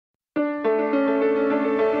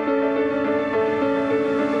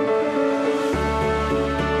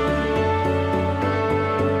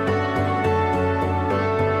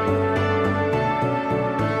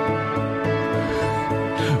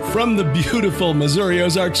From the beautiful Missouri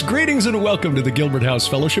Ozarks, greetings and welcome to the Gilbert House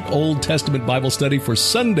Fellowship Old Testament Bible Study for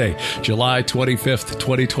Sunday, July 25th,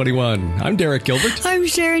 2021. I'm Derek Gilbert. I'm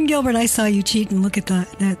Sharon Gilbert. I saw you cheat and look at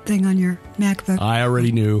that thing on your MacBook. I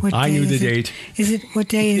already knew. I knew the date. What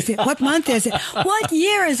day is it? What month is it? What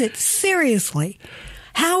year is it? Seriously.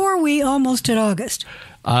 How are we almost at August?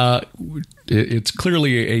 It's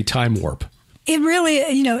clearly a time warp. It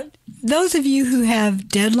really, those of you who have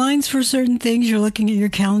deadlines for certain things, you're looking at your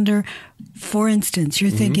calendar. For instance,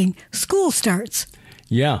 you're thinking school starts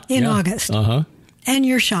in August. Uh-huh. And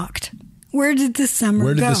you're shocked. Where did the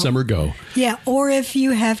summer go? Yeah. Or if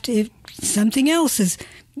something else is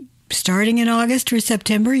starting in August or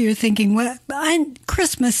September, you're thinking,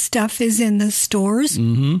 Christmas stuff is in the stores.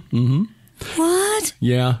 Mm-hmm. Mm-hmm. What?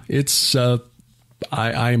 Yeah. It's...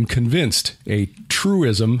 I am convinced a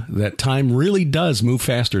truism that time really does move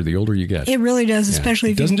faster the older you get. It really does,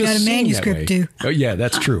 especially if you've got a manuscript due. Oh, yeah,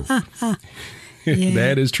 that's true. Yeah.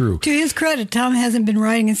 That is true. To his credit, Tom hasn't been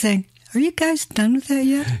writing and saying, are you guys done with that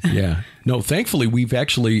yet? Yeah. No, thankfully, we've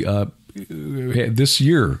actually... this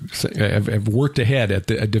year have worked ahead at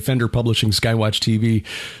the Defender Publishing SkyWatch TV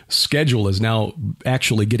schedule is now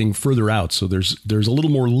actually getting further out. So there's a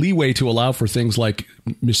little more leeway to allow for things like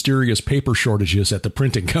mysterious paper shortages at the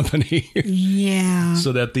printing company. Yeah.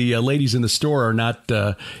 So that the ladies in the store are not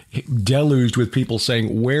deluged with people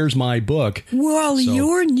saying, where's my book? Well,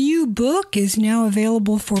 your new book is now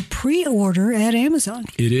available for pre-order at Amazon.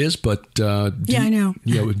 It is, but I know.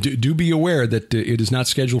 Do be aware that it is not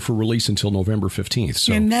scheduled for release until November 15th.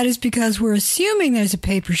 So. And that is because we're assuming there's a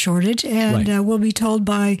paper shortage, and we'll be told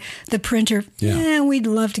by the printer, we'd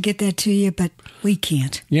love to get that to you, but we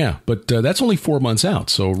can't. Yeah, but that's only 4 months out,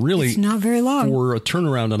 so really it's not very long. For a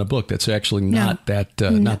turnaround on a book, that's actually not that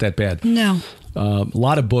bad. No. A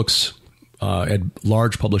lot of books at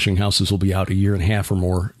large publishing houses will be out a year and a half or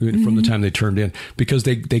more from the time they turned in because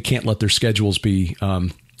they can't let their schedules be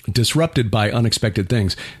disrupted by unexpected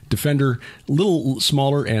things. Defender, a little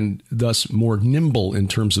smaller and thus more nimble in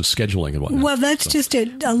terms of scheduling and whatnot. Well, that's just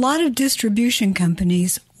it. A lot of distribution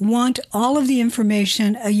companies want all of the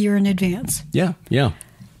information a year in advance. Yeah.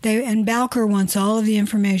 And Bowker wants all of the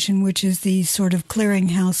information, which is the sort of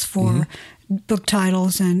clearinghouse for book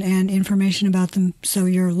titles and information about them, so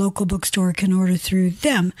your local bookstore can order through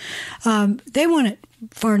them. They want it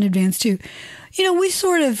far in advance, too. We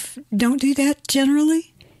sort of don't do that generally.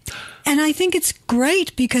 And I think it's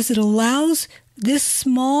great because it allows this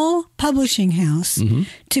small publishing house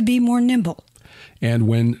to be more nimble. And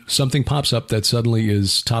when something pops up that suddenly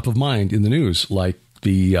is top of mind in the news, like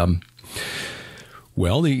the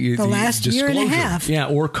last year and a half. Yeah,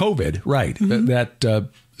 or COVID, right. That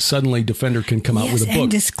suddenly Defender can come out with a book.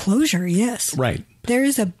 And disclosure, yes. Right. There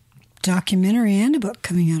is a documentary and a book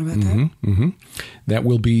coming out about that. Mm-hmm. That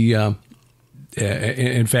will be...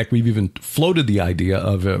 in fact, we've even floated the idea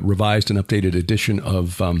of a revised and updated edition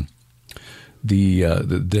of the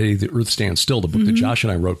Day the Earth Stands Still, the book that Josh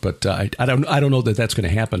and I wrote. But I don't know that that's going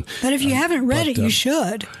to happen. But if you haven't read it, you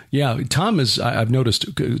should. Yeah, I've noticed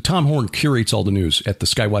Tom Horn curates all the news at the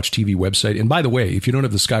SkyWatch TV website. And by the way, if you don't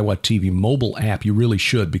have the SkyWatch TV mobile app, you really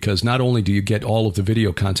should, because not only do you get all of the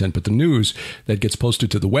video content, but the news that gets posted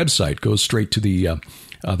to the website goes straight to the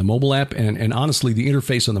mobile app, and honestly, the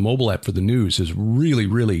interface on the mobile app for the news is really,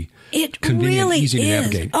 really convenient, easy to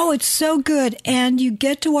navigate. Oh, it's so good, and you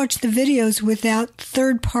get to watch the videos without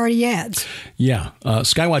third-party ads. Yeah,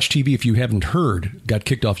 SkyWatch TV, if you haven't heard, got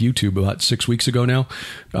kicked off YouTube about 6 weeks ago now,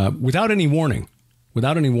 without any warning.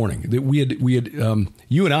 Without any warning, that we had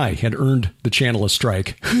you and I had earned the channel a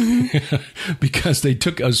strike because they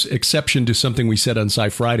took us exception to something we said on Sci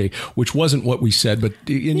Friday, which wasn't what we said. But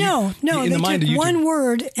they took one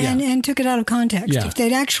word and took it out of context. Yeah. If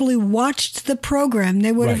they'd actually watched the program,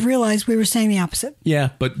 they would have realized we were saying the opposite.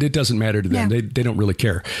 Yeah, but it doesn't matter to them. Yeah. They don't really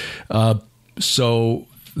care. So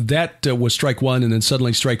that was strike one, and then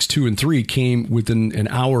suddenly strikes 2 and 3 came within an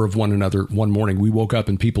hour of one another one morning. We woke up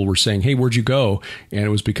and people were saying, hey, where'd you go? And it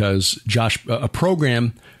was because a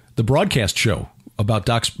program, the broadcast show about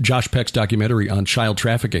Josh Peck's documentary on child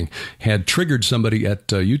trafficking had triggered somebody at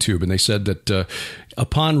YouTube. And they said that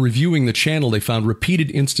upon reviewing the channel, they found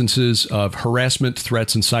repeated instances of harassment,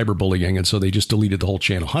 threats, and cyberbullying. And so they just deleted the whole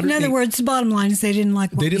channel. In other words, the bottom line is they didn't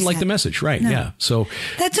like what They didn't like the message, right? No. Yeah. So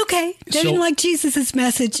that's okay. They didn't like Jesus'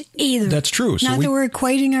 message either. That's true. Not that we're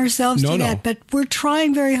equating ourselves to that, but we're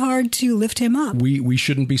trying very hard to lift him up. We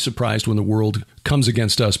shouldn't be surprised when the world comes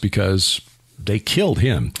against us because they killed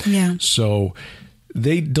him. Yeah. So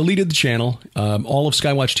they deleted the channel. All of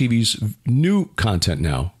SkyWatch TV's new content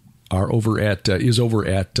now is over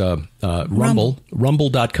at Rumble,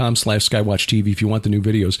 rumble.com/SkyWatchTV if you want the new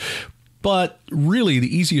videos. But really,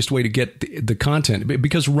 the easiest way to get the content,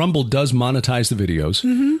 because Rumble does monetize the videos,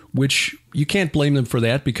 which you can't blame them for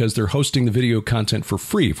that because they're hosting the video content for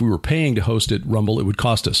free. If we were paying to host it, Rumble, it would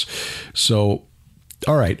cost us. So,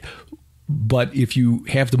 all right. But if you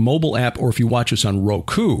have the mobile app or if you watch us on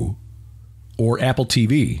Roku or Apple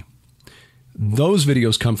TV, those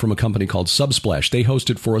videos come from a company called Subsplash. They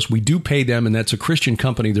host it for us. We do pay them, and that's a Christian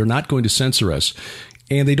company. They're not going to censor us.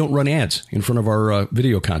 And they don't run ads in front of our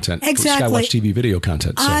video content, exactly. SkyWatch TV video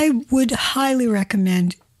content. So. I would highly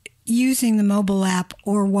recommend using the mobile app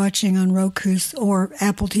or watching on Roku or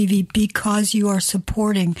Apple TV because you are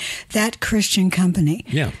supporting that Christian company.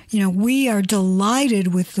 Yeah. We are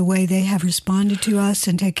delighted with the way they have responded to us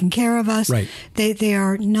and taken care of us. Right. They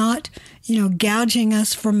are not, gouging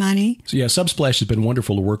us for money. So yeah, Subsplash has been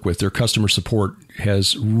wonderful to work with. Their customer support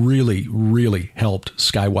has really, really helped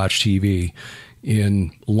SkyWatch TV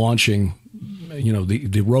in launching,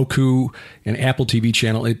 the Roku and Apple TV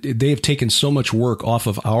channel. They have taken so much work off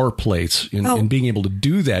of our plates in being able to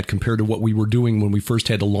do that compared to what we were doing when we first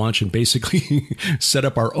had to launch and basically set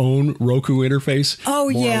up our own Roku interface. Oh,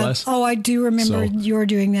 yeah. Or less. Oh, I do remember you were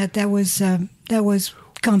doing that. That was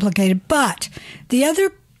complicated. But the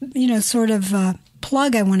other, sort of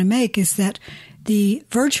plug I want to make is that the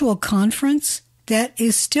virtual conference that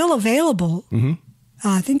is still available.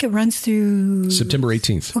 I think it runs through September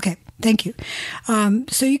 18th. Okay, thank you.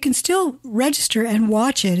 So you can still register and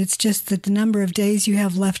watch it. It's just that the number of days you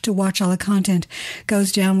have left to watch all the content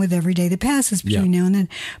goes down with every day that passes between now and then.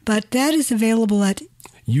 But that is available at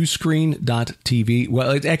uscreen.tv.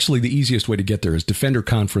 Well, actually, the easiest way to get there is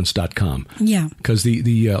defenderconference.com. Yeah. Because the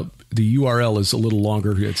URL is a little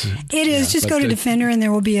longer. It is. Just go to Defender and there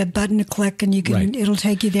will be a button to click and it'll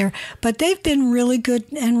take you there. But they've been really good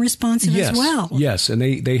and responsive as well. Yes, and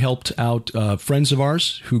they helped out friends of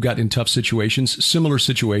ours who got in tough situations, similar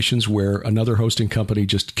situations where another hosting company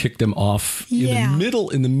just kicked them off in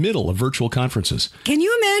the middle of virtual conferences. Can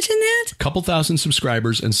you imagine that? A couple thousand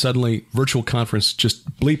subscribers and suddenly virtual conference just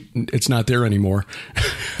bleep, it's not there anymore.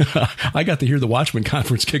 I got to hear the Watchman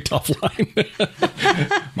conference kicked offline.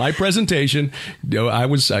 My presentation, I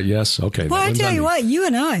was yes, okay. Well, I tell you what, you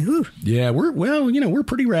and I, yeah, we're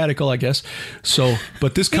pretty radical, I guess. So,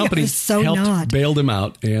 but this company helped bail them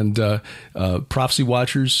out, and Prophecy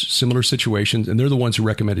Watchers, similar situations, and they're the ones who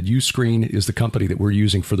recommended Uscreen is the company that we're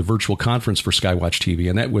using for the virtual conference for SkyWatch TV,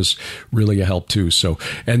 and that was really a help too. So,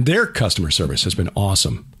 and their customer service has been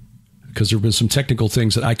awesome. Because there have been some technical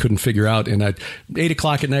things that I couldn't figure out. And at 8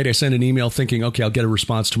 o'clock at night, I sent an email thinking, okay, I'll get a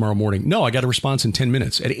response tomorrow morning. No, I got a response in 10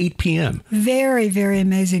 minutes at 8 p.m. Very, very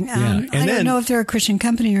amazing. I don't know if they're a Christian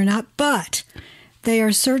company or not, but they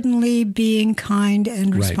are certainly being kind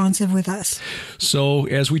and responsive with us. So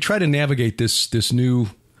as we try to navigate this new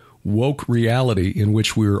woke reality in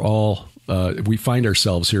which we're all we find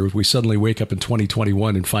ourselves here. We suddenly wake up in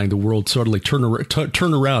 2021 and find the world suddenly turn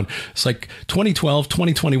around. It's like 2012,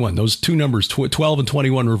 2021. Those two numbers, 12 and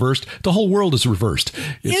 21 reversed. The whole world is reversed.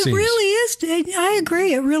 It really is. I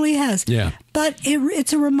agree. It really has. Yeah. But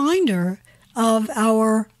it's a reminder of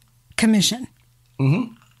our commission.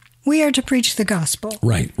 Mm-hmm. We are to preach the gospel.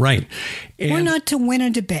 Right. And we're not to win a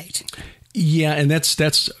debate. Yeah, and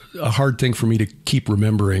that's a hard thing for me to keep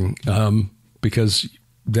remembering because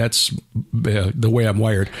that's the way I'm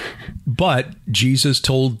wired. But Jesus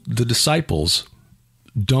told the disciples,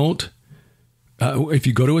 don't, if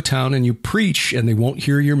you go to a town and you preach and they won't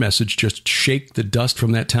hear your message, just shake the dust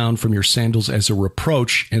from that town from your sandals as a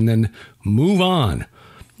reproach and then move on.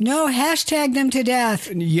 No, hashtag them to death.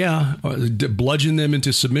 Yeah, bludgeon them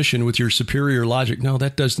into submission with your superior logic. No,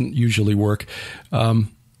 that doesn't usually work.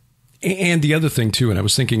 And the other thing, too, and I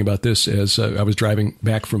was thinking about this as I was driving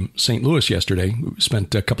back from St. Louis yesterday. We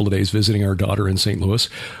spent a couple of days visiting our daughter in St. Louis,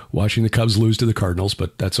 watching the Cubs lose to the Cardinals,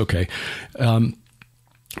 but that's okay. The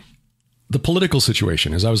political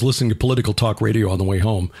situation, as I was listening to political talk radio on the way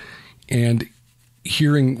home and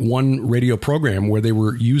hearing one radio program where they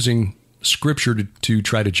were using scripture to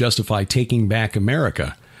try to justify taking back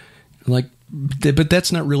America, but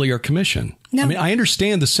that's not really our commission. No. I mean, I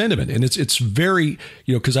understand the sentiment, and it's very,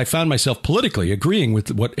 because I found myself politically agreeing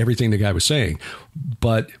with everything the guy was saying.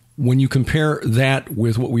 But when you compare that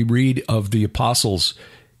with what we read of the apostles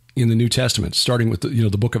in the New Testament, starting with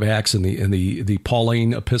the book of Acts and the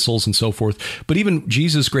Pauline epistles and so forth, but even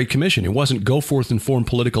Jesus' Great Commission, it wasn't go forth and form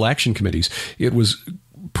political action committees. It was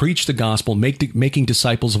preach the gospel, making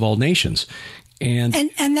disciples of all nations. And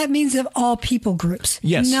that means of all people groups.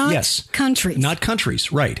 Yes, not countries. Not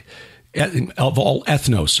countries, right. of all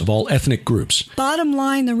ethnos, of all ethnic groups. Bottom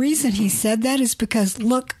line, the reason he said that is because,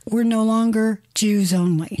 look, we're no longer Jews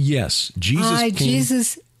only. Yes.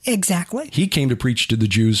 Jesus, exactly. He came to preach to the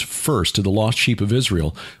Jews first, to the lost sheep of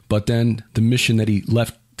Israel. But then the mission that he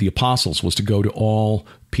left the apostles was to go to all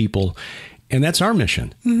people. And that's our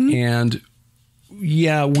mission. Mm-hmm. And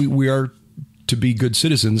yeah, we are to be good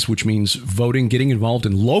citizens, which means voting, getting involved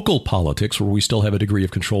in local politics where we still have a degree of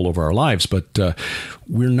control over our lives. But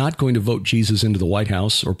we're not going to vote Jesus into the White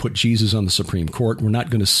House or put Jesus on the Supreme Court. We're not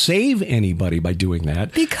going to save anybody by doing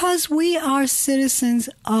that. Because we are citizens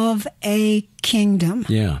of a kingdom.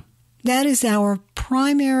 Yeah. That is our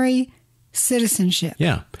primary citizenship.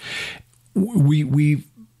 Yeah. We've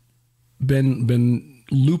been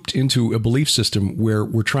looped into a belief system where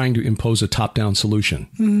we're trying to impose a top-down solution.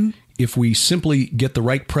 Mm-hmm. If we simply get the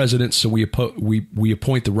right president, so we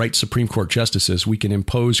appoint the right Supreme Court justices, we can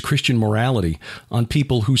impose Christian morality on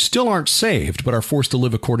people who still aren't saved, but are forced to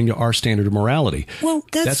live according to our standard of morality. Well,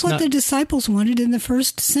 that's what the disciples wanted in the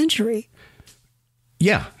first century.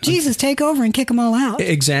 Yeah. Jesus, take over and kick them all out.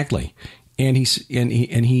 Exactly. And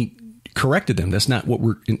he corrected them. That's not what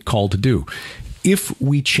we're called to do. If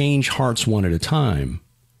we change hearts one at a time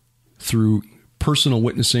through personal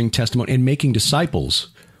witnessing, testimony, and making disciples,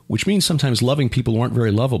 which means sometimes loving people who aren't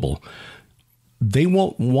very lovable, they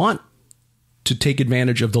won't want to take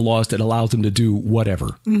advantage of the laws that allow them to do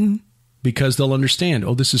whatever. Mm-hmm. Because they'll understand,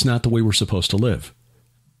 this is not the way we're supposed to live.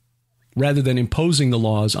 Rather than imposing the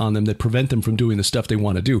laws on them that prevent them from doing the stuff they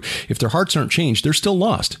want to do. If their hearts aren't changed, they're still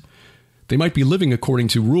lost. They might be living according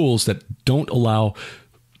to rules that don't allow,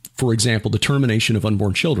 for example, the termination of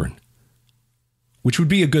unborn children, which would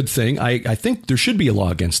be a good thing. I think there should be a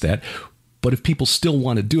law against that. But if people still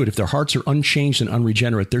want to do it, if their hearts are unchanged and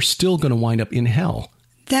unregenerate, they're still going to wind up in hell.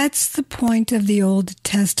 That's the point of the Old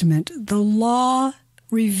Testament. The law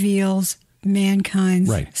reveals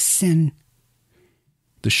mankind's sin.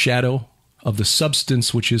 The shadow of the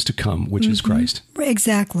substance which is to come, which is Christ.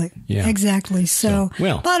 Exactly. Yeah. Exactly. So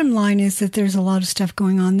bottom line is that there's a lot of stuff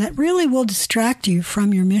going on that really will distract you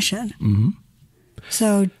from your mission. Mm-hmm.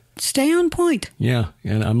 So stay on point. Yeah,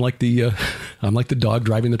 and I'm like the dog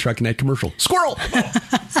driving the truck in that commercial. Squirrel!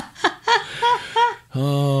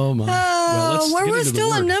 Oh my! Well, we're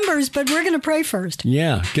still in Numbers, but we're going to pray first.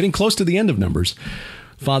 Yeah, getting close to the end of Numbers.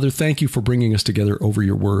 Father, thank you for bringing us together over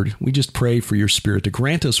your word. We just pray for your Spirit to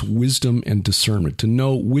grant us wisdom and discernment to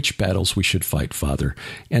know which battles we should fight, Father,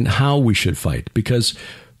 and how we should fight, because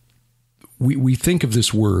we think of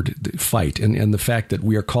this word, fight, and the fact that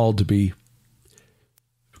we are called to be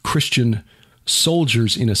Christian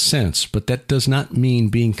soldiers in a sense, but that does not mean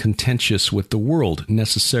being contentious with the world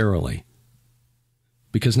necessarily,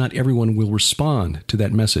 because not everyone will respond to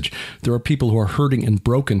that message. There are people who are hurting and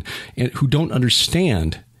broken and who don't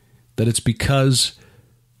understand that it's because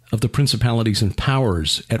of the principalities and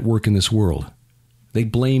powers at work in this world. They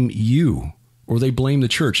blame you or they blame the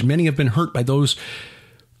church. Many have been hurt by those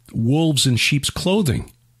wolves in sheep's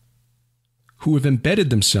clothing who have embedded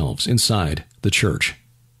themselves inside the church.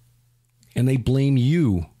 And they blame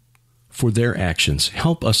you for their actions.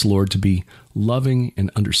 Help us, Lord, to be loving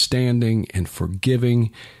and understanding and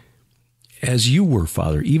forgiving as you were,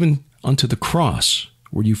 Father, even unto the cross,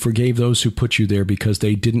 where you forgave those who put you there because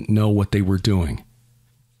they didn't know what they were doing.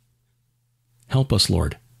 Help us,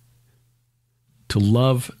 Lord, to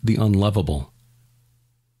love the unlovable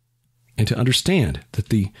and to understand that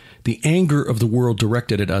the anger of the world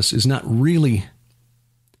directed at us is not really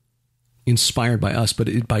inspired by us,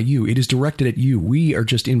 but by you. It is directed at you. We are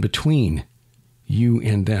just in between you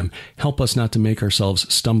and them. Help us not to make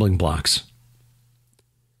ourselves stumbling blocks,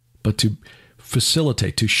 but to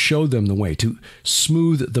facilitate, to show them the way, to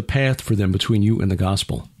smooth the path for them between you and the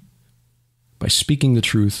gospel by speaking the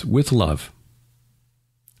truth with love,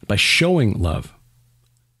 by showing love.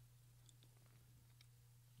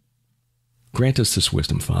 Grant us this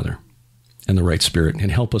wisdom, Father, and the right spirit,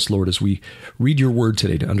 and help us, Lord, as we read your word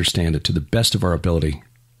today to understand it to the best of our ability.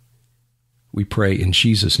 We pray in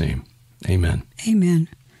Jesus' name. Amen. Amen.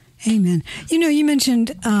 Amen. You know, you mentioned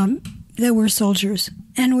that we're soldiers,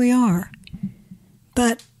 and we are.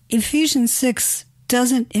 But Ephesians 6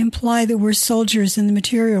 doesn't imply that we're soldiers in the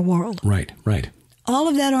material world. Right, right. All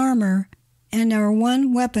of that armor and our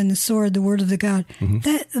one weapon, the sword, the word of the God,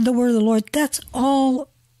 the word of the Lord, that's all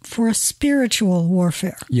for a spiritual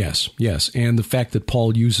warfare. Yes, yes. And the fact that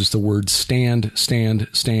Paul uses the word stand, stand,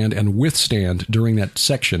 stand, and withstand during that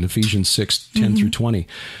section, Ephesians 6, 10 through 20,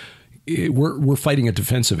 we're fighting a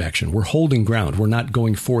defensive action. We're holding ground. We're not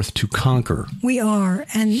going forth to conquer. We are.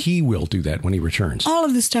 And he will do that when he returns. All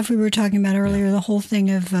of the stuff we were talking about earlier, the whole thing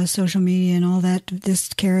of social media and all that,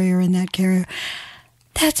 this carrier and that carrier,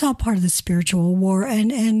 that's all part of the spiritual war.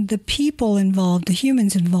 And the people involved, the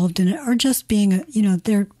humans involved in it are just being,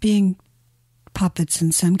 they're being puppets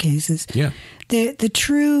in some cases. Yeah. The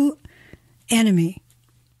true enemy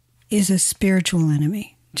is a spiritual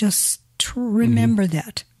enemy. Just remember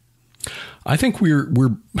that. I think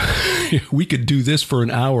we could do this for an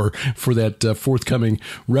hour for that forthcoming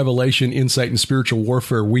Revelation, Insight, and Spiritual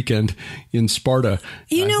Warfare weekend in Sparta.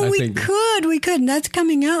 We could. And that's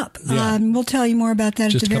coming up. Yeah. We'll tell you more about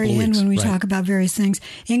that at the very end when we talk about various things,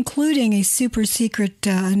 including a super secret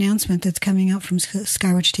announcement that's coming out from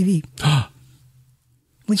SkyWatch TV.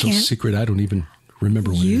 So secret, I don't even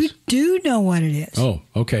remember what it is. You do know what it is. Oh,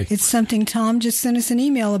 okay. It's something Tom just sent us an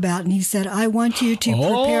email about, and he said, I want you to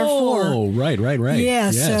prepare for. Oh, right.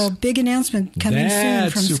 Yeah, yes. So big announcement coming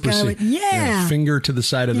soon from SkyWatch. Yeah. Finger to the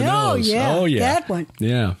side of the nose. Oh, yeah. That one.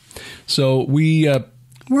 Yeah. So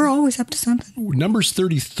we're always up to something. Numbers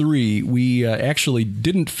 33, we actually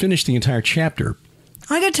didn't finish the entire chapter.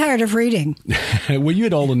 I got tired of reading. Well, you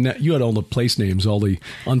had all the place names, all the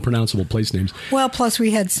unpronounceable place names. Well, plus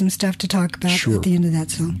we had some stuff to talk about at the end of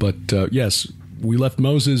that song. But yes, we left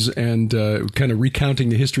Moses and kind of recounting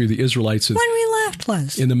the history of the Israelites. When we left,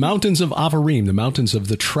 Les? In the mountains of Avarim, the mountains of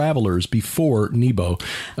the travelers before Nebo.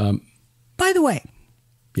 By the way,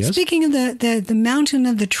 speaking of the mountain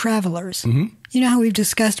of the travelers, you know how we've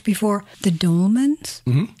discussed before the dolmens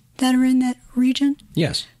that are in that region?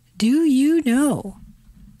 Yes. Do you know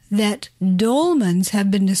that dolmens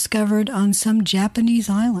have been discovered on some Japanese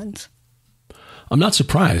islands? I'm not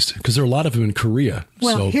surprised, because there are a lot of them in Korea.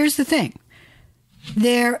 Well, here's the thing.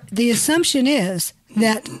 The assumption is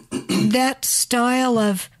that that style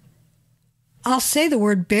of, I'll say the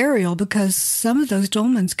word burial, because some of those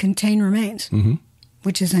dolmens contain remains,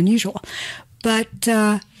 which is unusual. But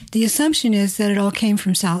the assumption is that it all came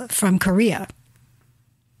from Korea.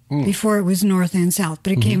 Before it was north and south,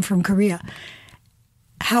 but it came from Korea.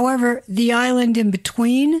 However, the island in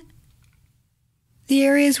between the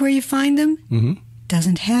areas where you find them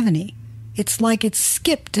doesn't have any. It's like it's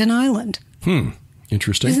skipped an island.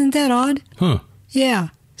 Interesting. Isn't that odd? Huh. Yeah.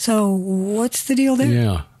 So what's the deal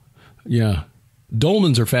there? Yeah.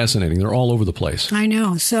 Dolmens are fascinating. They're all over the place. I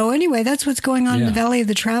know. So anyway, that's what's going on in the Valley of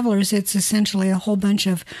the Travelers. It's essentially a whole bunch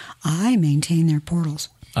of, I maintain their portals.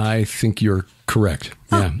 I think you're correct.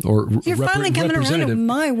 Yeah. Or you're finally coming around to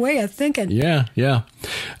my way of thinking. Yeah.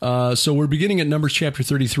 So we're beginning at Numbers chapter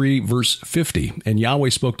 33, verse 50. And Yahweh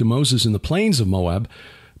spoke to Moses in the plains of Moab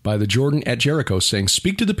by the Jordan at Jericho, saying,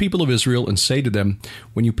 Speak to the people of Israel and say to them,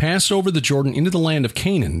 When you pass over the Jordan into the land of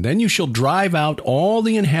Canaan, then you shall drive out all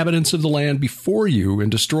the inhabitants of the land before you and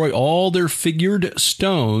destroy all their figured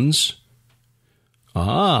stones.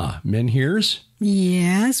 Menhirs?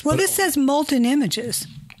 Yes. Well, this says molten images.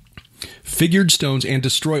 Figured stones, and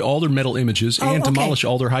destroy all their metal images, and demolish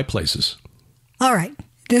all their high places. All right.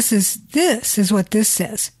 This is what this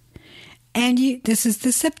says. And this is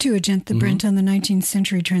the Septuagint, the Brenton, the 19th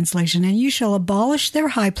century translation. And you shall abolish their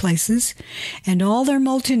high places, and all their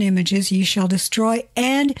molten images ye shall destroy,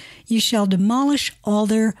 and ye shall demolish all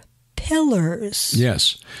their pillars.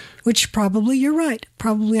 Yes. Which probably, you're right,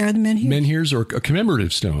 probably are the menhirs. Menhirs are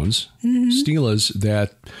commemorative stones, stelas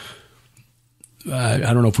that... I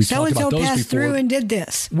don't know if we talked about those before. So-and-so passed through and did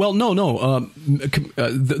this. Well, no.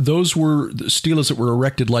 Those were stelas that were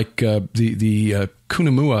erected like the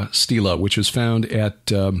Cunamua stela, which is found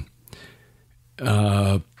at...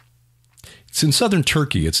 it's in southern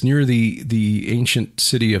Turkey. It's near the ancient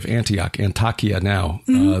city of Antakya now,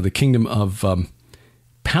 the kingdom of...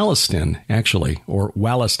 Palestine, actually, or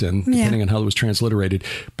Walliston, depending on how it was transliterated.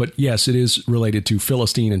 But yes, it is related to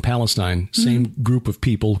Philistine and Palestine. Same group of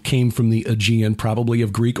people, came from the Aegean, probably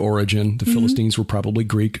of Greek origin. The Philistines were probably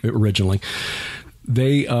Greek originally.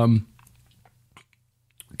 They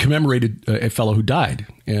commemorated a fellow who died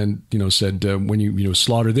and, said, when you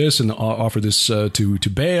slaughter this and offer this to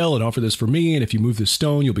Baal and offer this for me, and if you move this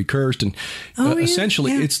stone, you'll be cursed. And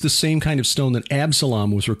essentially, it's the same kind of stone that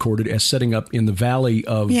Absalom was recorded as setting up in the valley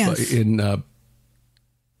of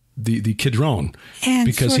the Kidron, and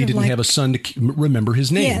because he didn't have a son to remember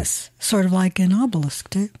his name. Yes, sort of like an obelisk,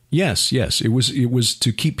 too. Yes. It was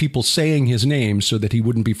to keep people saying his name so that he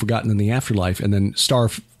wouldn't be forgotten in the afterlife and then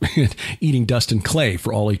starve eating dust and clay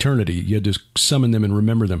for all eternity. You had to summon them and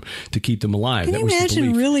remember them to keep them alive. Can you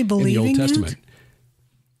imagine really believing in the Old Testament. That?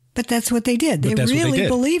 But that's what they did. They really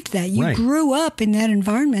believed that. You grew up in that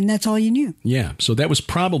environment, and that's all you knew. Yeah, so that was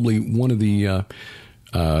probably one of the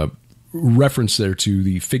reference there to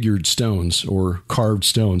the figured stones or carved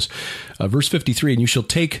stones. Verse 53, and you shall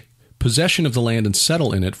take possession of the land and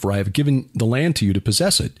settle in it, for I have given the land to you to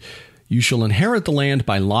possess it. You shall inherit the land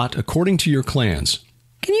by lot according to your clans.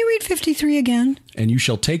 Can you read 53 again? And you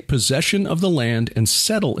shall take possession of the land and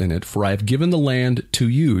settle in it, for I have given the land to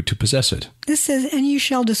you to possess it. This says, and you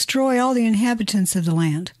shall destroy all the inhabitants of the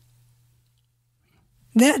land.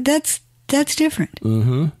 That's different.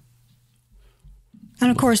 Mm-hmm.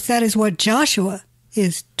 And of course, that is what Joshua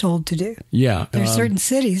is told to do. Yeah. There are certain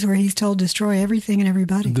cities where he's told to destroy everything and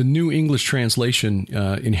everybody. The New English translation,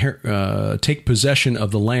 take possession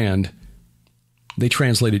of the land, they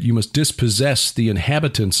translated, you must dispossess the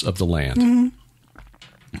inhabitants of the land.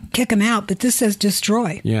 Mm-hmm. Kick them out, but this says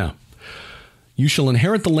destroy. Yeah. You shall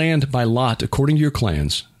inherit the land by lot according to your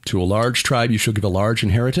clans. To a large tribe you shall give a large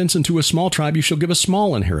inheritance, and to a small tribe you shall give a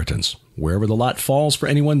small inheritance. Wherever the lot falls for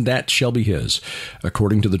anyone, that shall be his.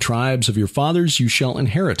 According to the tribes of your fathers you shall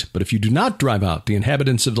inherit. But if you do not drive out the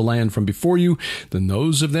inhabitants of the land from before you, then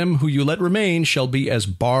those of them who you let remain shall be as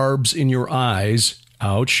barbs in your eyes,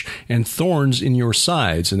 ouch, and thorns in your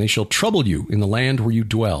sides, and they shall trouble you in the land where you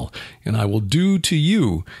dwell. And I will do to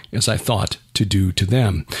you as I thought to do to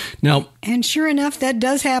them. Now, and sure enough, that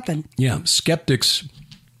does happen. Yeah, skeptics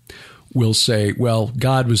will say, well,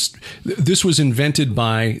 this was invented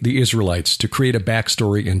by the Israelites to create a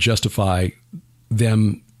backstory and justify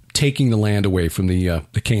them taking the land away from the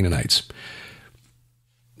Canaanites.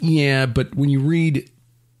 Yeah, but when you read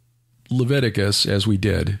Leviticus, as we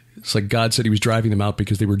did, it's like God said he was driving them out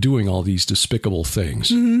because they were doing all these despicable things.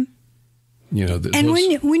 Mm-hmm. You know,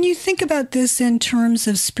 when you think about this in terms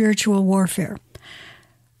of spiritual warfare,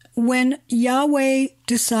 when Yahweh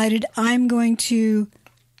decided, I'm going to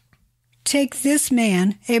take this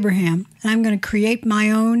man, Abraham, and I'm going to create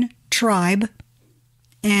my own tribe,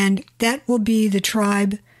 and that will be the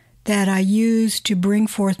tribe that I use to bring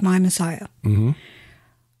forth my Messiah. Mm-hmm.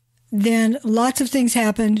 Then lots of things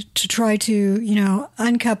happened to try to,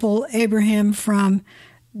 uncouple Abraham from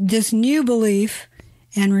this new belief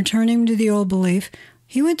and return him to the old belief.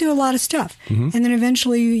 He went through a lot of stuff. Mm-hmm. And then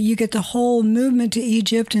eventually you get the whole movement to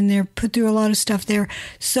Egypt, and they're put through a lot of stuff there.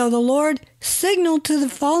 So the Lord signaled to the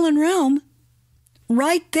fallen realm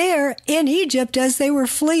right there in Egypt as they were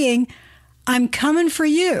fleeing, I'm coming for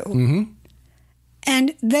you. Mm-hmm.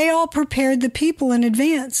 And they all prepared the people in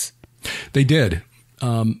advance. They did.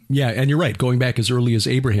 Yeah, and you're right. Going back as early as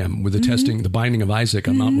Abraham with the binding of Isaac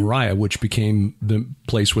on Mount Moriah, which became the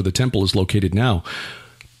place where the temple is located now.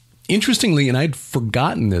 Interestingly, and I'd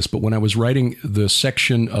forgotten this, but when I was writing the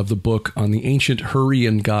section of the book on the ancient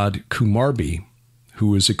Hurrian god Kumarbi,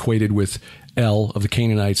 who is equated with El of the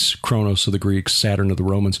Canaanites, Kronos of the Greeks, Saturn of the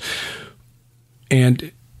Romans,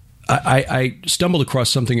 and I stumbled across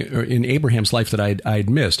something in Abraham's life that I'd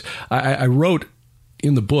missed. I wrote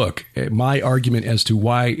in the book my argument as to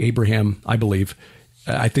why Abraham, I believe,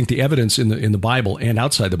 I think the evidence in the Bible and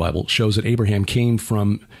outside the Bible shows that Abraham came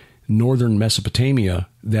from northern Mesopotamia,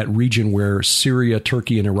 that region where Syria,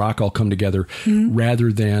 Turkey, and Iraq all come together,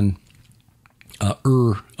 rather than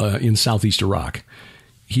in southeast Iraq.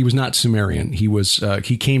 He was not Sumerian.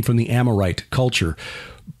 He came from the Amorite culture.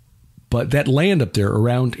 But that land up there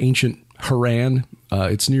around ancient Haran,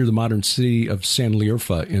 it's near the modern city of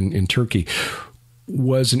Sanliurfa in Turkey,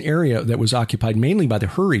 was an area that was occupied mainly by the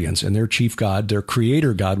Hurrians, and their chief god, their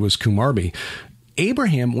creator god, was Kumarbi.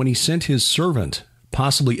 Abraham, when he sent his servant,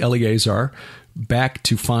 possibly Eleazar, back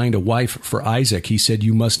to find a wife for Isaac, he said,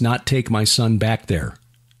 you must not take my son back there.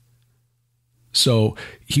 So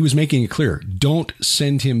he was making it clear, don't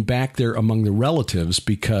send him back there among the relatives,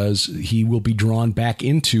 because he will be drawn back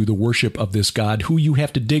into the worship of this god who you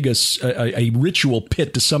have to dig a ritual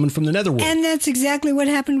pit to summon from the netherworld. And that's exactly what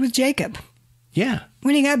happened with Jacob. Yeah.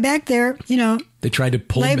 When he got back there, they tried to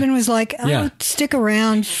pull Laban him. Was like, stick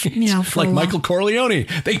around, for like Michael Corleone.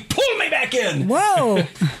 They pulled me back in. Whoa.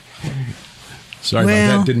 Sorry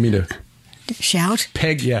about that. Didn't mean to shout.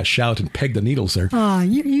 Shout and peg the needles there. Oh,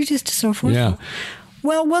 you're just so forceful. Yeah.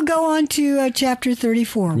 Well, we'll go on to chapter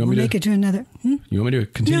 34. We'll make it to another. You want me to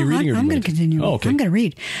continue reading? I'm going to continue. Oh, okay. I'm going to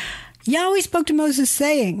read. Yahweh spoke to Moses,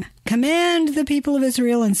 saying, command the people of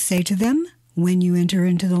Israel and say to them, when you enter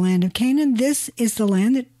into the land of Canaan, this is the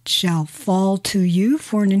land that shall fall to you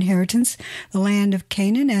for an inheritance, the land of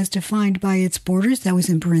Canaan as defined by its borders. That was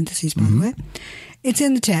in parentheses, by the way. It's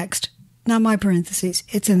in the text, not my parentheses.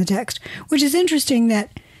 It's in the text, which is interesting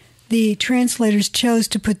that the translators chose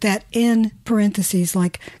to put that in parentheses,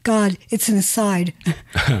 like, God, it's an aside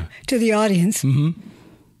to the audience.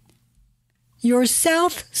 Your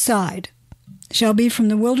south side shall be from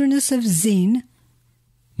the wilderness of Zin.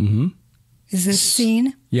 Is this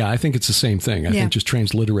Sin? Yeah, I think it's the same thing. I think just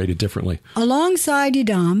transliterated differently. Alongside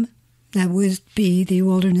Edom, that would be the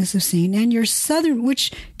wilderness of Sin, and your southern,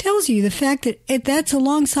 which tells you the fact that that's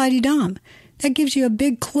alongside Edom. That gives you a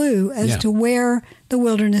big clue as to where the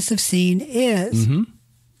wilderness of Sin is. Mm-hmm.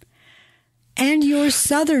 And your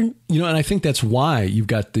southern... and I think that's why you've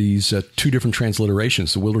got these two different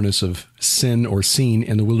transliterations, the wilderness of Sin or Sin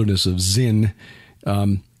and the wilderness of Zin,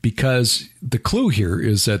 because the clue here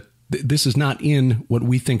is that this is not in what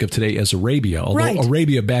we think of today as Arabia, although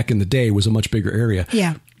Arabia back in the day was a much bigger area.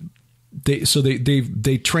 Yeah.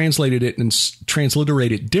 They translated it and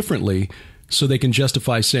transliterate it differently so they can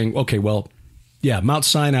justify saying, okay, well, yeah, Mount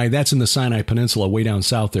Sinai, that's in the Sinai Peninsula way down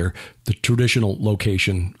south there, the traditional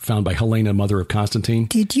location found by Helena, mother of Constantine.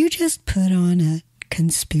 Did you just put on a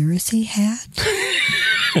conspiracy hat?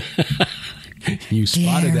 You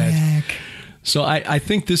spotted that. So I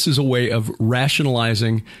think this is a way of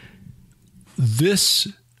rationalizing this,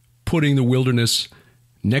 putting the wilderness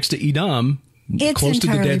next to Edom, close to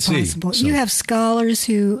the Dead Sea. Possible. So. You have scholars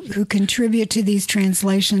who contribute to these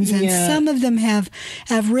translations, and some of them have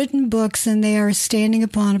written books, and they are standing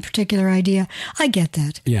upon a particular idea. I get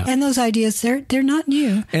that. Yeah. And those ideas, they're not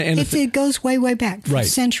new. And it goes way, way back, for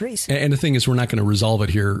centuries. And the thing is, we're not going to resolve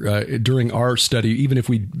it here during our study, even if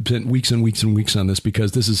we spent weeks and weeks and weeks on this,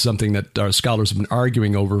 because this is something that our scholars have been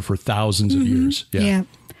arguing over for thousands of years. Yeah.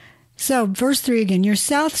 So, verse 3 again, your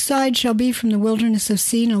south side shall be from the wilderness of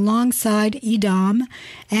Sin alongside Edom,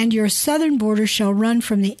 and your southern border shall run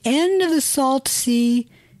from the end of the Salt Sea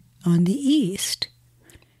on the east.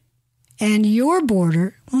 And your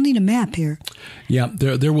border, we'll need a map here. Yeah,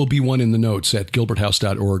 there will be one in the notes at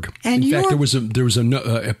gilberthouse.org. And in fact, there was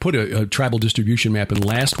a tribal distribution map in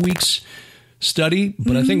last week's study,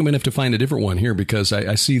 but I think I'm going to have to find a different one here because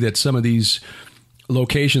I see that some of these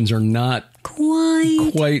locations are not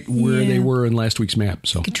quite where they were in last week's map.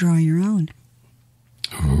 So you could draw your own.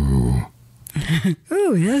 Ooh.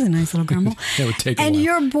 Ooh, that's a nice little grumble. That would take a while. And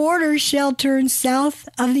your border shall turn south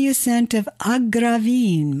of the ascent of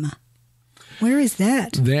Agravim. Where is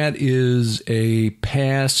that? That is a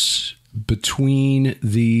pass between through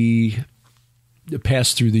the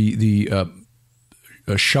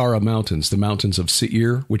Shara Mountains, the mountains of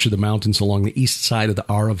Seir, which are the mountains along the east side of the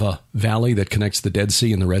Arava Valley that connects the Dead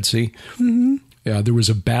Sea and the Red Sea. Mm-hmm. There was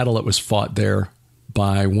a battle that was fought there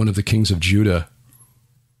by one of the kings of Judah.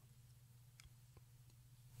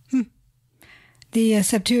 The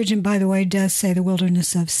Septuagint, by the way, does say the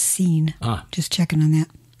wilderness of Sin. Just checking on that.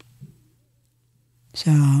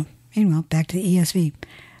 So, meanwhile, back to the ESV.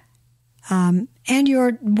 And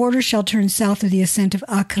your border shall turn south of the ascent of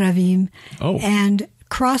Akravim and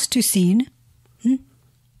cross to Sin.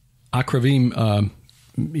 Akravim,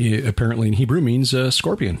 apparently in Hebrew, means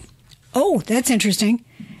scorpion. Oh, that's interesting.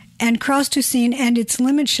 And cross to Sin, and its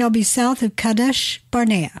limit shall be south of Kadesh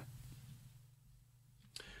Barnea.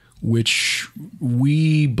 Which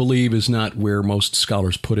we believe is not where most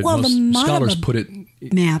scholars put it. Well, most scholars put it...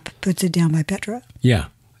 map puts it down by Petra. Yeah.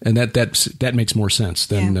 And that makes more sense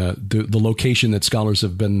than the location that scholars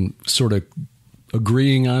have been sort of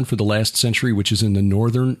agreeing on for the last century, which is in the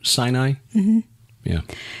northern Sinai. Mm-hmm. Yeah.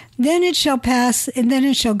 Then it shall pass, and then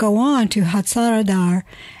it shall go on to Hatzaradar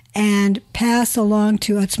and pass along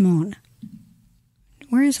to Atzmon.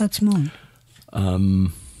 Where is Atzmon?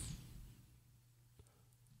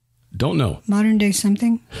 Don't know. Modern day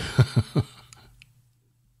something?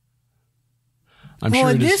 I'm sure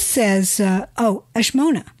it is. This says,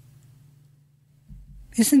 Ashmona.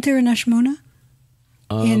 Isn't there an Ashmona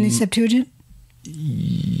in the Septuagint?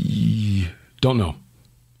 Don't know.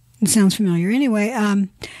 It sounds familiar. Anyway,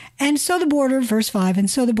 and so the border, verse 5, and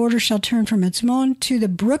so the border shall turn from Atzmon to the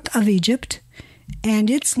brook of Egypt, and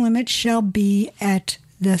its limit shall be at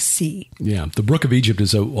the sea. Yeah, the brook of Egypt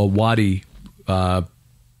is a wadi, the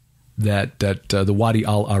Wadi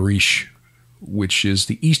al-Arish, which is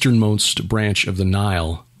the easternmost branch of the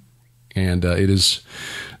Nile, and it is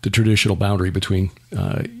the traditional boundary between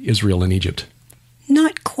Israel and Egypt.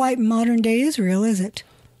 Not quite modern-day Israel, is it?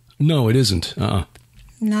 No, it isn't.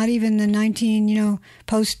 Not even the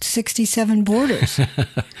post-67 borders.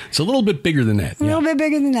 It's a little bit bigger than that. A little bit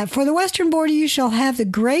bigger than that. For the western border, you shall have the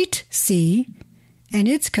Great Sea and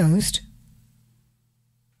its coast.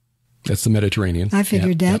 That's the Mediterranean. I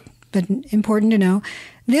figured that. Yep. But important to know,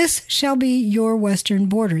 this shall be your western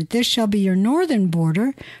border. This shall be your northern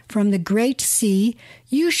border. From the Great Sea,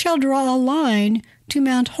 you shall draw a line to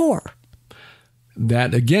Mount Hor.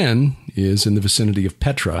 That, again, is in the vicinity of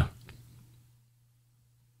Petra.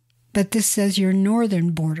 But this says your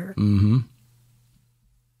northern border. Mm-hmm.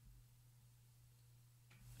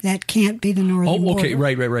 That can't be the northern border. Okay,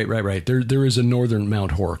 right. There is a northern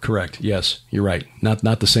Mount Hor, correct. Yes, you're right. Not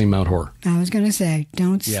the same Mount Hor. I was going to say,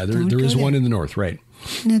 don't. Yeah, there is one in the north, right.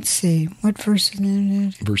 Let's see. What verse is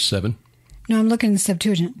that? Verse 7. No, I'm looking at the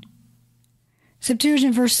Septuagint.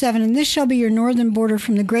 Septuagint, verse 7, and this shall be your northern border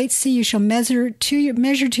from the great sea. You shall measure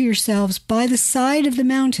to yourselves by the side of the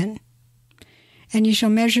mountain. And you shall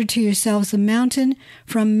measure to yourselves the mountain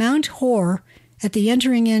from Mount Hor at the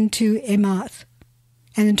entering into Emath.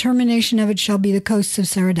 And the termination of it shall be the coasts of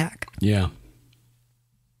Saradak. Yeah.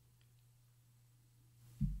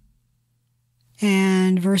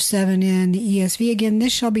 And verse 7 in the ESV again,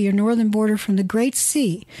 this shall be your northern border from the great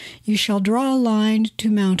sea. You shall draw a line to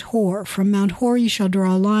Mount Hor. From Mount Hor you shall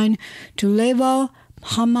draw a line to Lebo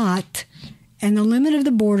Hamath, and the limit of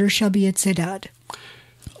the border shall be at Zedad.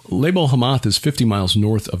 Lebo Hamath is 50 miles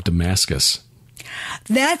north of Damascus.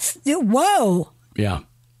 Whoa. Yeah.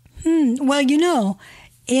 Well,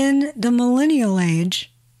 in the millennial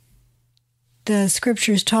age, the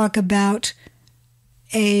scriptures talk about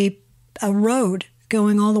a road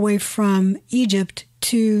going all the way from Egypt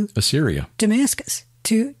to Assyria, Damascus,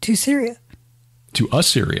 to Syria. To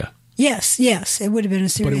Assyria. Yes, it would have been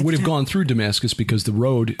Assyria. But it would have gone through Damascus because the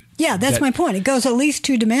road... Yeah, that's my point. It goes at least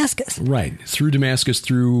to Damascus. Right, through Damascus,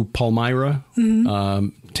 through Palmyra,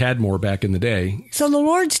 Tadmor back in the day. So the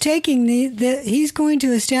Lord's taking he's going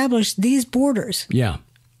to establish these borders. Yeah.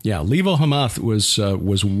 Lebo Hamath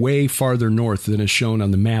was way farther north than is shown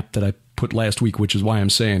on the map that I put last week, which is why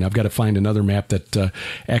I'm saying I've got to find another map that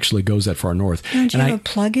actually goes that far north. Don't you have a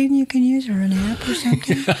plug-in you can use or an app or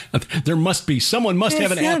something? There must be. Someone must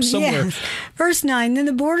have an app somewhere. Yes. Verse 9, then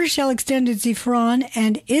the border shall extend to Ziphron,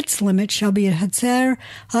 and its limit shall be at Hatzar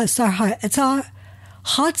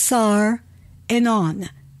Enon.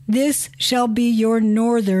 This shall be your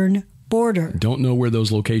northern border. Don't know where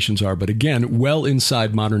those locations are, but again, well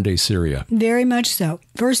inside modern-day Syria. Very much so.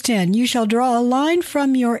 Verse 10, you shall draw a line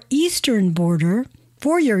from your eastern border,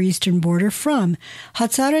 from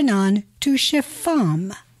Hatzarenan to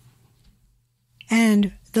Shepham.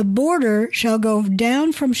 And the border shall go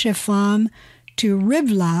down from Shepham to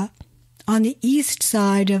Riblah on the east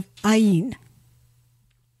side of Ain.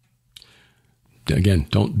 Again,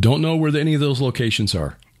 don't know where any of those locations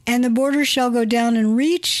are. And the border shall go down and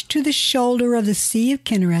reach to the shoulder of the Sea of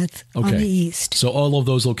Kinnereth on the east. So all of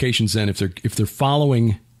those locations then, if they're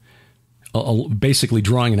following, basically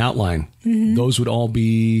drawing an outline, those would all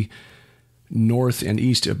be north and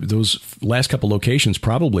east. Those last couple locations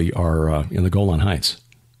probably are in the Golan Heights.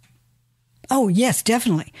 Oh, yes,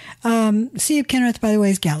 definitely. Sea of Kinnereth, by the way,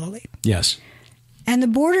 is Galilee. Yes. And the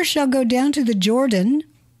border shall go down to the Jordan,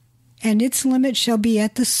 and its limit shall be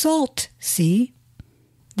at the Salt Sea.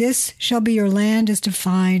 This shall be your land as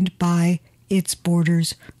defined by its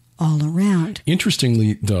borders all around.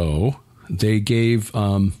 Interestingly, though, they gave,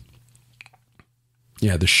 the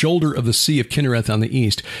shoulder of the Sea of Kinnereth on the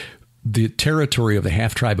east, the territory of the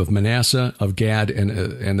half-tribe of Manasseh, of Gad,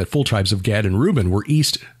 and the full tribes of Gad and Reuben were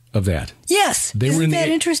east of that. Yes. Isn't that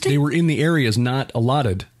interesting? They were in the areas not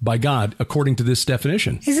allotted by God according to this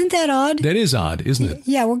definition. Isn't that odd? That is odd, isn't it?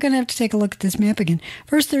 Yeah, we're going to have to take a look at this map again.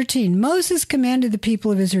 Verse 13, Moses commanded the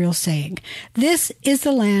people of Israel, saying, this is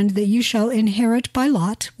the land that you shall inherit by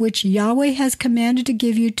lot, which Yahweh has commanded to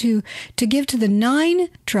give you to give to the 9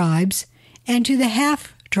 tribes and to the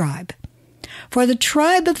half-tribe. For the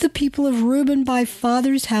tribe of the people of Reuben by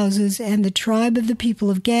fathers' houses and the tribe of the people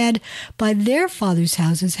of Gad by their fathers'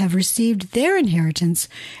 houses have received their inheritance,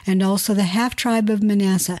 and also the half-tribe of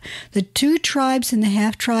Manasseh. The 2 tribes in the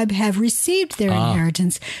half-tribe have received their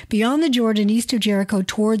inheritance beyond the Jordan, east of Jericho,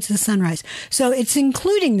 towards the sunrise. So it's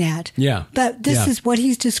including that. Yeah. But this is what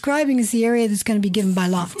he's describing as the area that's going to be given by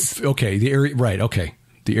lots. Okay, the area, right, okay.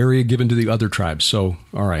 The area given to the other tribes. So,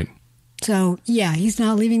 all right. So, yeah, he's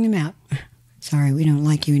not leaving them out. Sorry, we don't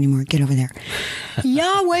like you anymore. Get over there.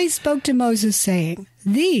 Yahweh spoke to Moses, saying,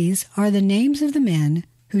 these are the names of the men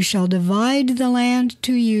who shall divide the land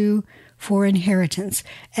to you for inheritance.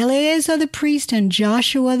 Eleazar the priest and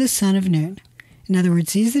Joshua the son of Nun. In other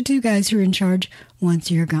words, these are the 2 guys who are in charge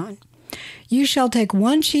once you're gone. You shall take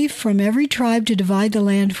 1 chief from every tribe to divide the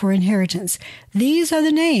land for inheritance. These are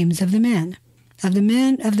the names of the men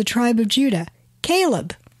of the tribe of Judah.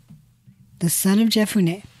 Caleb, the son of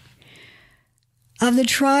Jephunneh. Of the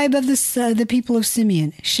tribe of the people of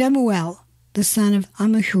Simeon, Shemuel, the son of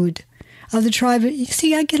Ammihud. Of the tribe of...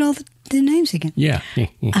 See, I get all the names again. Yeah.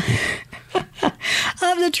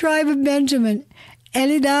 Of the tribe of Benjamin,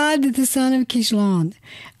 Elidad, the son of Kishlon.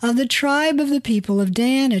 Of the tribe of the people of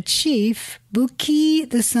Dan, a chief, Buki,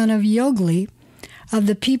 the son of Yogli. of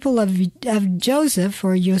the people of Joseph,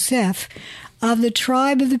 or Yosef, of the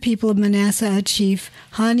tribe of the people of Manasseh, a chief,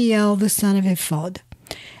 Haniel, the son of Ephod.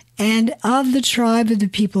 And of the tribe of the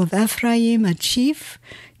people of Ephraim, a chief,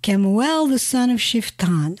 Kemuel, the son of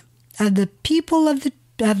Shiftan. Of the people of the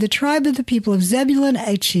tribe of the people of Zebulun,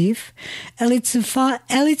 a chief,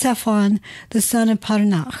 Elitzaphan, the son of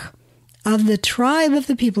Parnach. Of the tribe of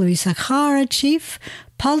the people of Issachar, a chief,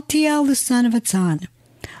 Paltiel, the son of Atzan.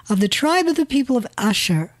 Of the tribe of the people of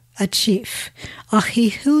Asher, a chief,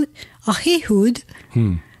 Ahihud,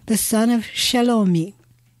 the son of Shelomi.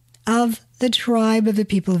 Of the tribe of the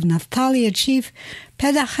people of Naphtali, a chief,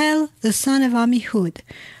 Pedahel, the son of Amihud.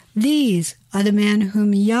 These are the men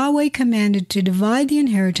whom Yahweh commanded to divide the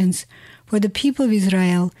inheritance for the people of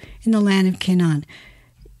Israel in the land of Canaan.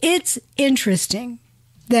 It's interesting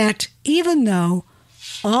that even though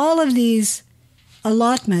all of these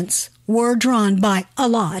allotments were drawn by a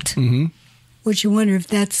lot, which you wonder if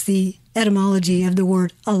that's the etymology of the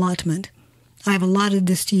word allotment. I've allotted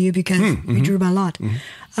this to you because we drew by lot.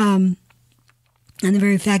 And the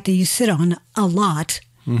very fact that you sit on a lot,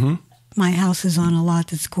 my house is on a lot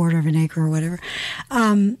that's a quarter of an acre or whatever,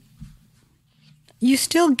 you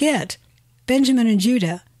still get Benjamin and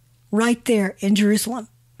Judah right there in Jerusalem.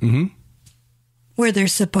 Where they're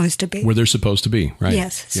supposed to be. Where they're supposed to be, right.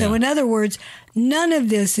 Yes. So in other words, none of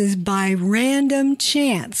this is by random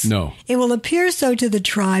chance. No. It will appear so to the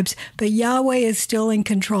tribes, but Yahweh is still in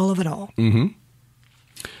control of it all.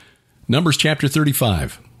 Numbers chapter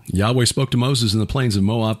 35. Yahweh spoke to Moses in the plains of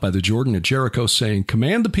Moab by the Jordan at Jericho, saying,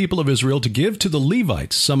 "Command the people of Israel to give to the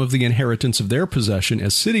Levites some of the inheritance of their possession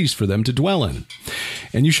as cities for them to dwell in.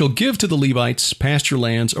 And you shall give to the Levites pasture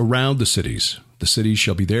lands around the cities. The cities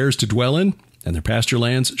shall be theirs to dwell in, and their pasture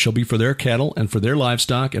lands shall be for their cattle and for their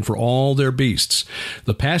livestock and for all their beasts.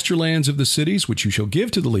 The pasture lands of the cities which you shall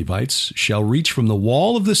give to the Levites shall reach from the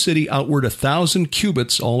wall of the city outward 1,000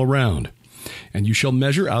 cubits all around. And you shall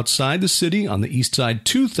measure outside the city on the east side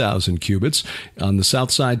 2,000 cubits, on the south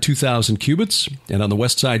side 2,000 cubits, and on the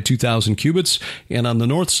west side 2,000 cubits, and on the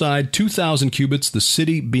north side 2,000 cubits, the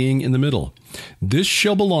city being in the middle. This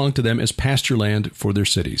shall belong to them as pasture land for their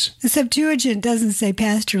cities." The Septuagint doesn't say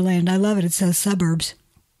pasture land. I love it. It says suburbs.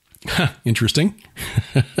 Interesting.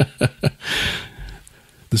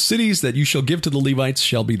 The cities that you shall give to the Levites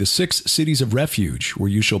shall be the 6 cities of refuge, where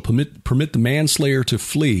you shall permit the manslayer to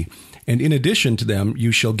flee. And in addition to them,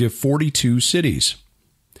 you shall give 42 cities.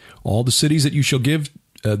 All the cities that you shall give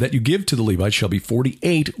that you give to the Levites shall be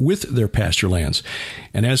 48 with their pasture lands.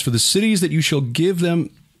 And as for the cities that you shall give them,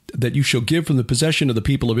 that you shall give from the possession of the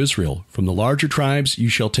people of Israel, from the larger tribes you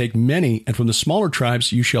shall take many, and from the smaller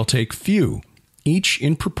tribes you shall take few. Each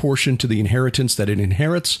in proportion to the inheritance that it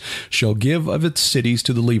inherits shall give of its cities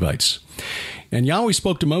to the Levites. And Yahweh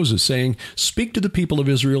spoke to Moses, saying, "Speak to the people of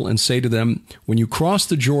Israel and say to them, when you cross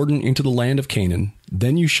the Jordan into the land of Canaan,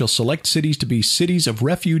 then you shall select cities to be cities of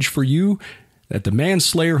refuge for you, that the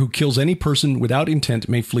manslayer who kills any person without intent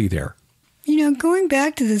may flee there." You know, going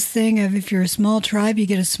back to this thing of if you're a small tribe, you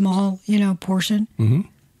get a small, portion.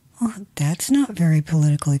 Well, that's not very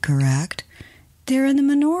politically correct. They're in the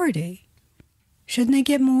minority. Shouldn't they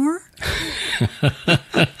get more?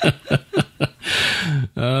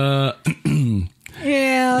 Yeah.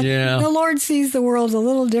 The Lord sees the world a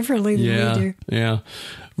little differently than we do. Yeah.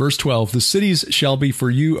 Verse 12, "The cities shall be for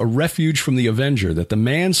you a refuge from the avenger, that the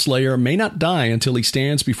manslayer may not die until he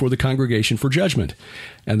stands before the congregation for judgment.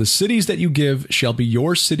 And the cities that you give shall be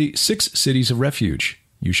your 6 cities of refuge.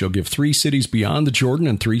 You shall give 3 cities beyond the Jordan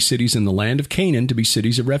and 3 cities in the land of Canaan to be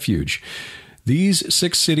cities of refuge. These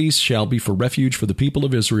 6 cities shall be for refuge for the people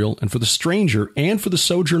of Israel and for the stranger and for the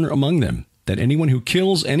sojourner among them, that anyone who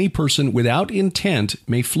kills any person without intent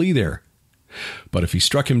may flee there. But if he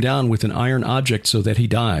struck him down with an iron object so that he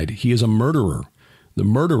died, he is a murderer. The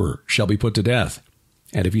murderer shall be put to death.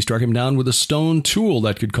 And if he struck him down with a stone tool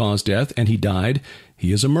that could cause death, and he died,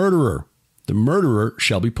 he is a murderer. The murderer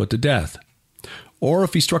shall be put to death. Or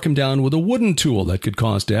if he struck him down with a wooden tool that could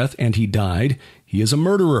cause death, and he died, he is a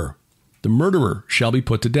murderer. The murderer shall be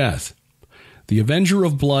put to death. The avenger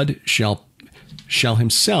of blood shall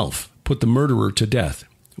himself put the murderer to death.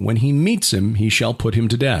 When he meets him, he shall put him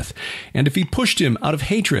to death. And if he pushed him out of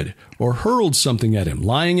hatred, or hurled something at him,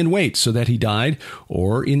 lying in wait so that he died,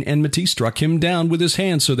 or in enmity struck him down with his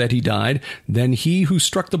hand so that he died, then he who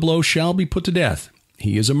struck the blow shall be put to death.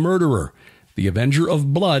 He is a murderer. The avenger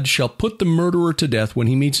of blood shall put the murderer to death when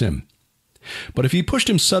he meets him. But if he pushed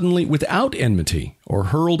him suddenly without enmity, or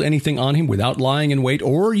hurled anything on him without lying in wait,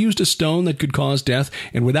 or used a stone that could cause death,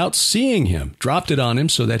 and without seeing him, dropped it on him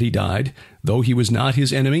so that he died, though he was not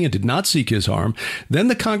his enemy and did not seek his harm, then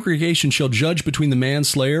the congregation shall judge between the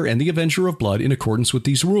manslayer and the avenger of blood in accordance with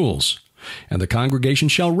these rules. And the congregation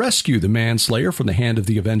shall rescue the manslayer from the hand of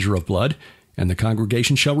the avenger of blood, and the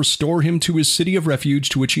congregation shall restore him to his city of refuge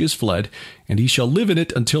to which he has fled, and he shall live in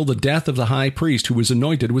it until the death of the high priest who was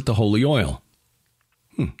anointed with the holy oil.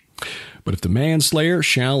 But if the manslayer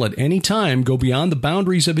shall at any time go beyond the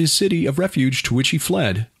boundaries of his city of refuge to which he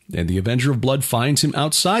fled, and the avenger of blood finds him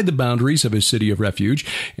outside the boundaries of his city of refuge,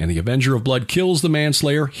 and the avenger of blood kills the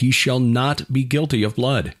manslayer, he shall not be guilty of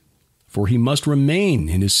blood. For he must remain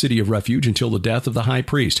in his city of refuge until the death of the high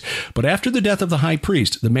priest. But after the death of the high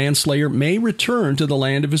priest, the manslayer may return to the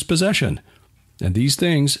land of his possession. And these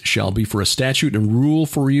things shall be for a statute and rule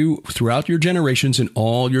for you throughout your generations in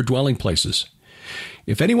all your dwelling places.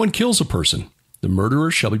 If anyone kills a person, the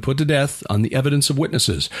murderer shall be put to death on the evidence of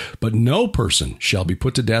witnesses, but no person shall be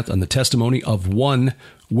put to death on the testimony of one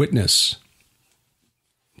witness.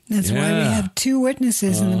 That's why we have two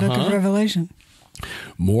witnesses in the book of Revelation.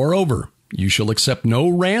 Moreover, you shall accept no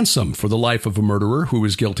ransom for the life of a murderer who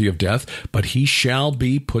is guilty of death, but he shall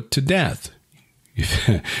be put to death.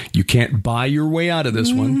 You can't buy your way out of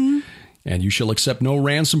this one. And you shall accept no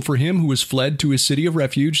ransom for him who has fled to his city of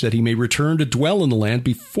refuge, that he may return to dwell in the land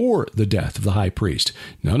before the death of the high priest.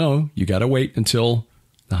 No, you got to wait until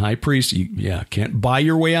the high priest. Can't buy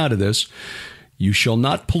your way out of this. You shall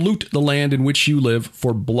not pollute the land in which you live,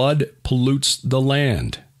 for blood pollutes the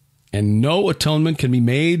land. And no atonement can be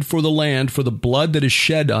made for the land for the blood that is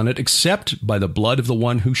shed on it, except by the blood of the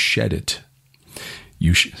one who shed it.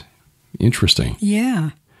 Interesting.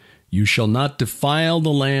 Yeah. You shall not defile the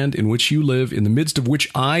land in which you live, in the midst of which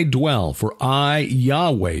I dwell, for I,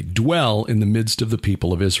 Yahweh, dwell in the midst of the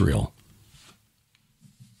people of Israel.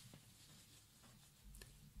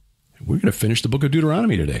 We're going to finish the book of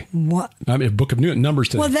Deuteronomy today. What? I mean, book of Numbers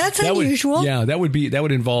today. Well, that's unusual. That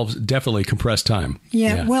would involve definitely compressed time.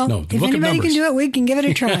 Yeah. Well, if anybody can do it, we can give it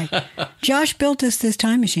a try. Josh built us this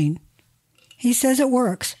time machine. He says it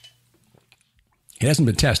works. It hasn't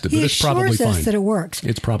been tested, but it's probably fine. He assures us that it works.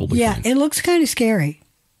 It's probably fine. Yeah, it looks kind of scary.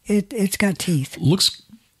 It's got teeth. Looks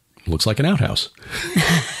like an outhouse.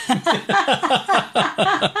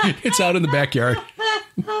 It's out in the backyard.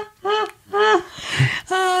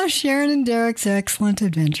 Oh, Sharon and Derek's excellent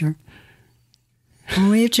adventure.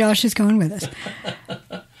 Only if Josh is going with us.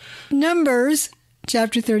 Numbers,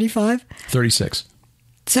 chapter 35. 36.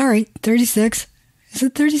 Sorry, 36. Is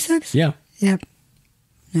it 36? Yeah. Yep.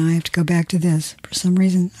 Now I have to go back to this. For some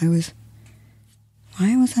reason,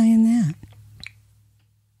 why was I in that?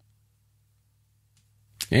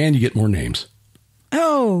 And you get more names.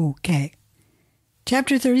 Okay.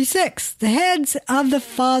 Chapter 36. The heads of the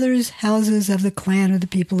fathers' houses of the clan of the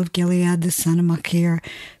people of Gilead, the son of Machir,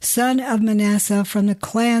 son of Manasseh, from the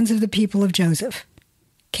clans of the people of Joseph,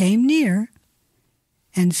 came near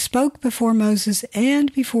and spoke before Moses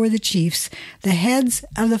and before the chiefs, the heads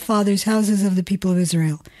of the fathers' houses of the people of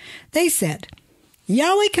Israel. They said,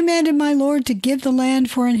 Yahweh commanded my Lord to give the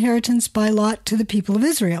land for inheritance by lot to the people of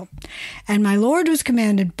Israel. And my Lord was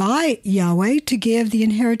commanded by Yahweh to give the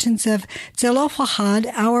inheritance of Zelophehad,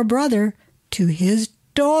 our brother, to his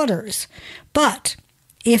daughters. But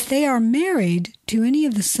if they are married to any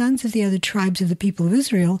of the sons of the other tribes of the people of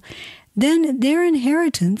Israel, then their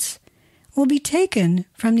inheritance will be taken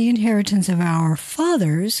from the inheritance of our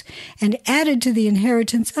fathers and added to the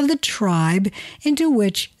inheritance of the tribe into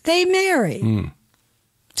which they marry.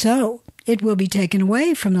 So it will be taken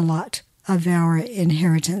away from the lot of our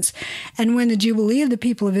inheritance. And when the Jubilee of the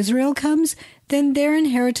people of Israel comes, then their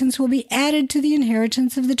inheritance will be added to the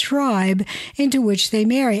inheritance of the tribe into which they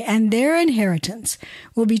marry, and their inheritance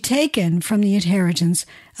will be taken from the inheritance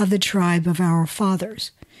of the tribe of our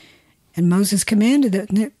fathers. And Moses commanded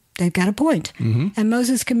that. They've got a point. And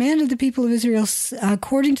Moses commanded the people of Israel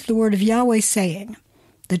according to the word of Yahweh, saying,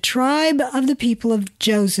 the tribe of the people of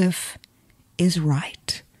Joseph is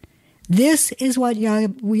right. This is what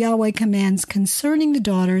Yahweh commands concerning the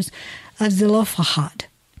daughters of Zelophehad.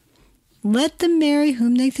 Let them marry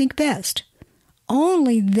whom they think best.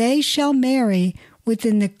 Only they shall marry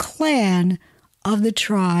within the clan of the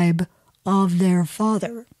tribe of their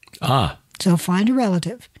father. So find a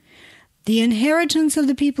relative. The inheritance of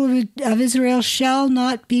the people of Israel shall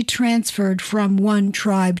not be transferred from one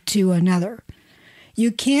tribe to another.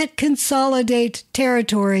 You can't consolidate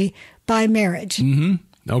territory by marriage.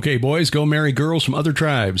 Okay, boys, go marry girls from other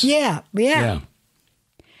tribes. Yeah.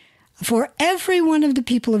 For every one of the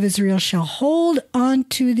people of Israel shall hold on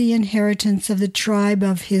to the inheritance of the tribe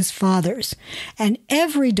of his fathers. And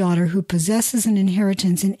every daughter who possesses an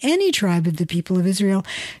inheritance in any tribe of the people of Israel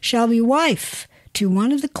shall be wife to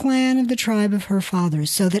one of the clan of the tribe of her fathers,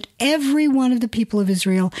 so that every one of the people of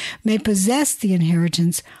Israel may possess the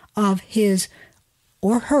inheritance of his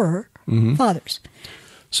or her fathers.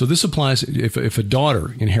 So this applies if a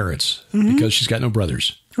daughter inherits because she's got no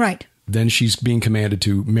brothers. Right. Then she's being commanded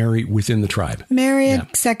to marry within the tribe. Marry a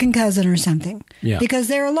second cousin or something. Yeah. Because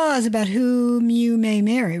there are laws about whom you may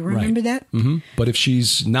marry. Remember that? Mm-hmm. But if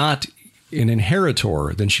she's not an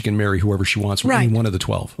inheritor, then she can marry whoever she wants, any one of the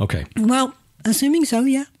 12. Okay. Well, assuming so,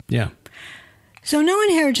 yeah. Yeah. So no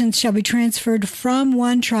inheritance shall be transferred from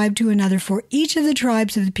one tribe to another, for each of the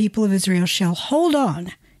tribes of the people of Israel shall hold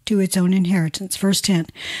on to its own inheritance. Verse 10,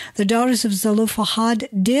 the daughters of Zelophehad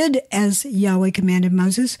did as Yahweh commanded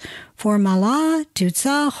Moses, for Mahlah,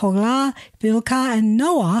 Tirzah, Hoglah, Bilkah, and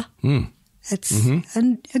Noah, that's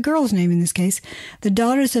a girl's name in this case, the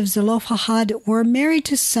daughters of Zelophehad were married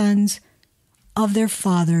to sons of their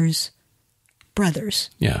father's brothers.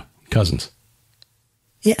 Yeah, cousins.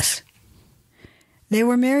 Yes. They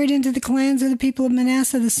were married into the clans of the people of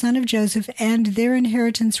Manasseh, the son of Joseph, and their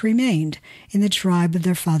inheritance remained in the tribe of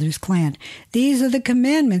their father's clan. These are the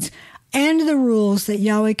commandments and the rules that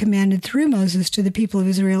Yahweh commanded through Moses to the people of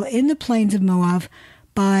Israel in the plains of Moab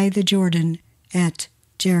by the Jordan at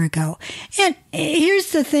Jericho. And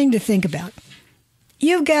here's the thing to think about.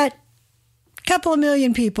 You've got a couple of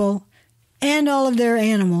million people and all of their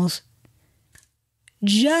animals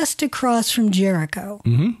just across from Jericho.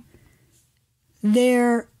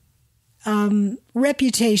 Their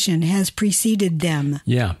reputation has preceded them.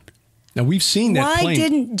 Yeah. Now, we've seen that Why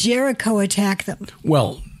didn't Jericho attack them?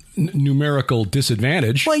 Well, numerical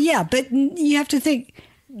disadvantage. Well, yeah, but you have to think,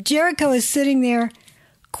 Jericho is sitting there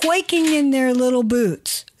quaking in their little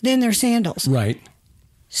boots, in their sandals. Right.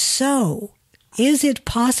 So, is it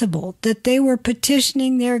possible that they were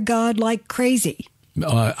petitioning their God like crazy?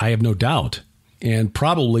 I have no doubt. And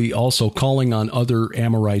probably also calling on other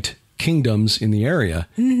Amorite kingdoms in the area,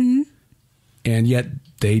 and yet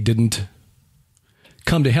they didn't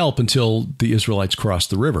come to help until the Israelites crossed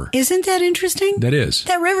the river. Isn't that interesting? That is.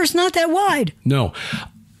 That river's not that wide. No.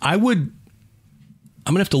 I'm going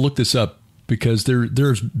to have to look this up because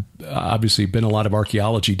there's obviously been a lot of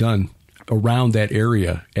archaeology done around that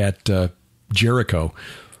area at Jericho,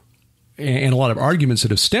 and a lot of arguments that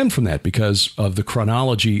have stemmed from that because of the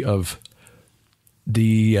chronology of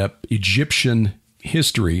the Egyptian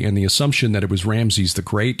history and the assumption that it was Ramses the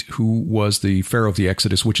Great who was the Pharaoh of the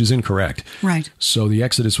Exodus, which is incorrect. Right. So the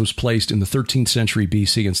Exodus was placed in the 13th century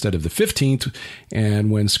BC instead of the 15th.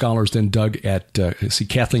 And when scholars then dug at,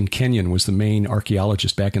 Kathleen Kenyon was the main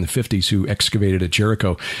archaeologist back in the 50s who excavated at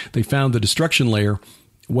Jericho, they found the destruction layer,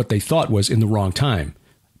 what they thought was in the wrong time.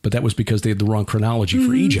 But that was because they had the wrong chronology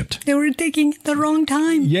for Egypt. They were taking the wrong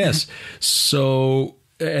time. Yes. So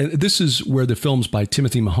this is where the films by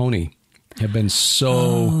Timothy Mahoney have been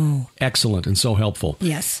so excellent and so helpful.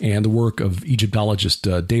 Yes. And the work of Egyptologist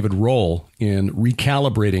David Rohl in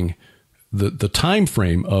recalibrating the time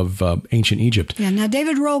frame of ancient Egypt. Yeah. Now,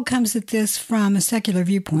 David Rohl comes at this from a secular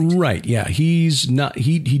viewpoint. Right. Yeah. He's not.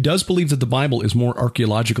 He does believe that the Bible is more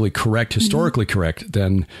archaeologically correct, historically correct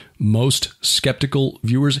than most skeptical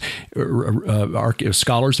viewers,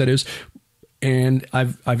 scholars. That is. And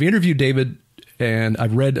I've interviewed David. And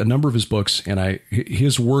I've read a number of his books, and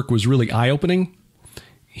his work was really eye-opening.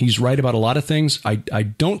 He's right about a lot of things. I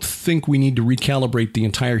don't think we need to recalibrate the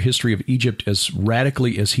entire history of Egypt as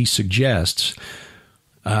radically as he suggests.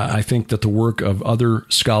 I think that the work of other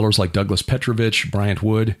scholars like Douglas Petrovich, Bryant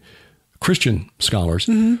Wood, Christian scholars,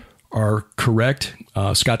 are correct.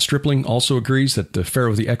 Scott Stripling also agrees that the Pharaoh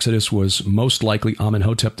of the Exodus was most likely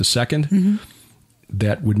Amenhotep II.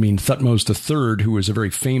 That would mean Thutmose III, who was a very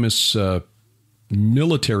famous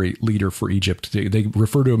military leader for Egypt. They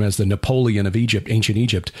refer to him as the Napoleon of Egypt, ancient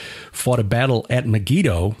Egypt, fought a battle at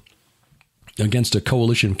Megiddo against a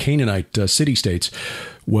coalition of Canaanite city-states,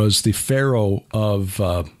 was the pharaoh of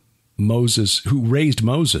Moses, who raised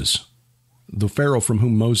Moses, the pharaoh from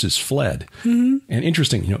whom Moses fled. And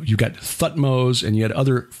interesting, you've got Thutmose, and you had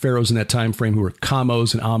other pharaohs in that time frame who were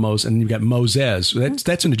Kamos and Amos, and you've got Moses.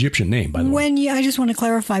 That's an Egyptian name, by the way. I just want to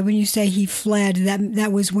clarify, when you say he fled,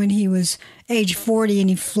 that was when he was age 40 and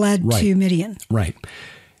he fled to Midian. Right.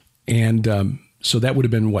 And so that would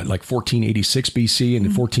have been, like 1486 BC, and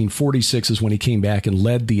 1446 is when he came back and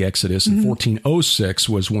led the Exodus, and 1406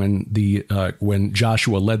 was when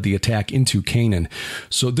Joshua led the attack into Canaan.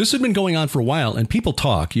 So this had been going on for a while, and people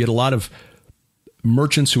talk. You had a lot of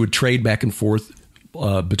merchants who would trade back and forth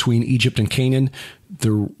between Egypt and Canaan.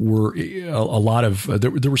 There were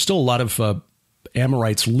there were still a lot of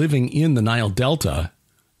Amorites living in the Nile Delta.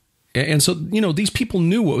 And so, these people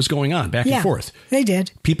knew what was going on back and forth. They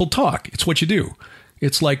did. People talk. It's what you do.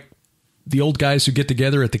 It's like the old guys who get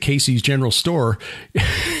together at the Casey's General Store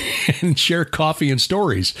and share coffee and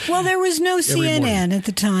stories. Well, there was no CNN at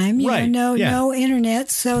the time. No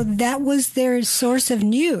internet. So that was their source of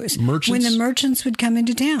news when the merchants would come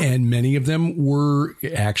into town. And many of them were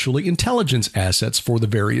actually intelligence assets for the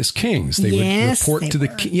various kings. They would report to the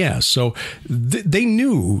king. Yeah, so they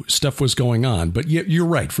knew stuff was going on. But you're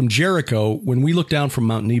right. From Jericho, when we look down from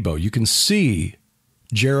Mount Nebo, you can see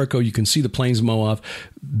Jericho, you can see the plains of Moab.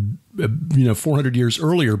 400 years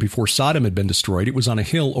earlier, before Sodom had been destroyed, it was on a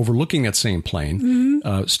hill overlooking that same plain.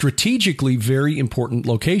 Strategically very important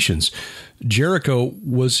locations. Jericho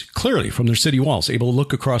was clearly, from their city walls, able to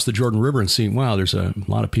look across the Jordan River and see, wow, there's a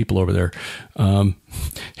lot of people over there. Hadn't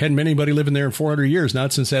been anybody living there in 400 years,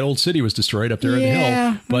 not since that old city was destroyed up there on the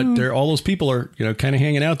hill. But all those people are, kind of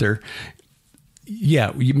hanging out there.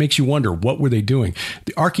 Yeah, it makes you wonder, what were they doing?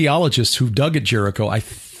 The archaeologists who dug at Jericho, I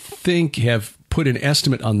think, have put an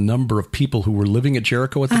estimate on the number of people who were living at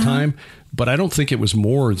Jericho at the time, but I don't think it was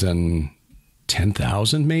more than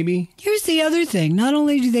 10,000 maybe. Here's the other thing. Not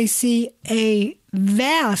only do they see a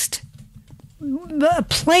vast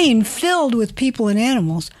plain filled with people and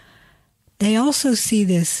animals, they also see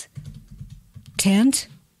this tent.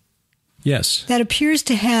 Yes. That appears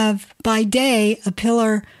to have, by day, a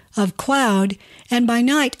pillar of cloud, and by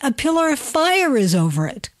night, a pillar of fire is over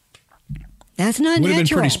it. That's not natural. Would have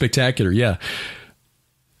been pretty spectacular, yeah.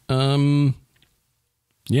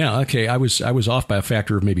 Okay. I was off by a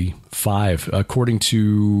factor of maybe 5, according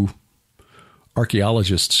to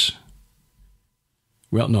archaeologists.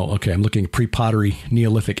 Well, no, okay. I'm looking at pre-pottery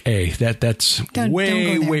Neolithic A. That's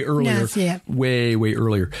way earlier. No, way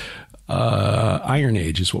earlier. Iron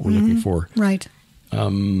Age is what we're looking for. Right.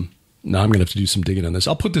 Now I'm going to have to do some digging on this.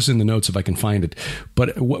 I'll put this in the notes if I can find it.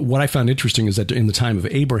 But what I found interesting is that in the time of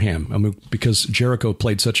Abraham, because Jericho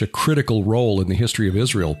played such a critical role in the history of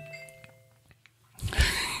Israel,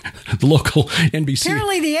 the local NBC...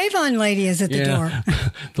 Apparently the Avon lady is at the door.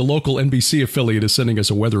 The local NBC affiliate is sending us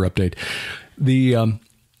a weather update. The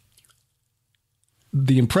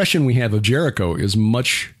impression we have of Jericho is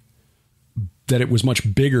that it was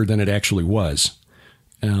much bigger than it actually was.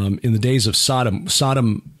 In the days of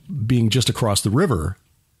Sodom being just across the river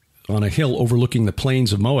on a hill overlooking the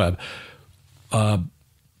plains of Moab,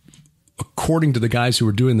 according to the guys who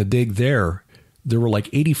were doing the dig there were like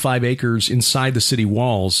 85 acres inside the city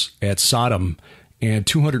walls at Sodom and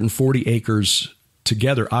 240 acres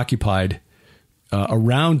together occupied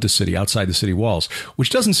around the city, outside the city walls, which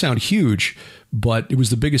doesn't sound huge, but it was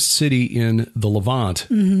the biggest city in the Levant.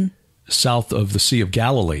 South of the Sea of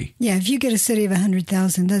Galilee. Yeah, if you get a city of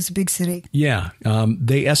 100,000, that's a big city. Yeah,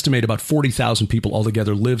 they estimate about 40,000 people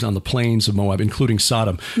altogether lived on the plains of Moab, including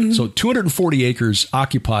Sodom. So 240 acres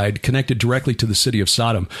occupied, connected directly to the city of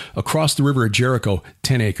Sodom. Across the river at Jericho,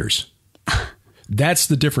 10 acres. That's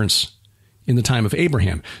the difference in the time of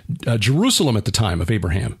Abraham. Jerusalem at the time of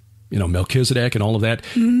Abraham, Melchizedek and all of that,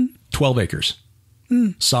 12 acres.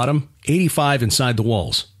 Sodom, 85 inside the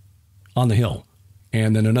walls on the hill.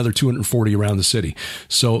 And then another 240 around the city.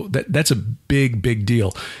 So that's a big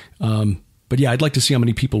deal. But yeah, I'd like to see how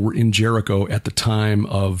many people were in Jericho at the time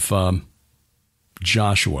of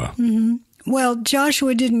Joshua. Well,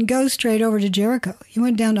 Joshua didn't go straight over to Jericho. He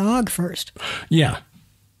went down to Og first. Yeah,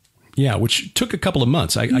 which took a couple of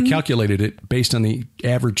months. I calculated it based on the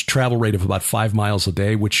average travel rate of about 5 miles a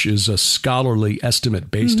day, which is a scholarly estimate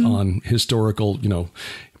based on historical,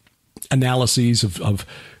 analyses of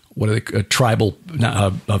what are they, tribal,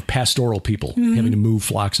 of pastoral people having to move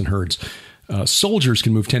flocks and herds. Soldiers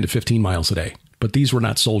can move 10 to 15 miles a day, but these were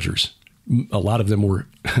not soldiers. A lot of them were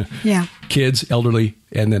kids, elderly,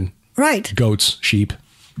 and then goats, sheep.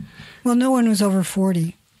 Well, no one was over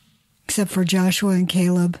 40, except for Joshua and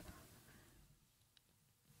Caleb.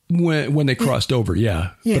 When they crossed over,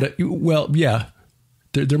 But,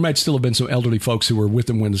 there might still have been some elderly folks who were with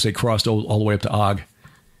them when they crossed all the way up to Og.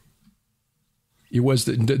 It was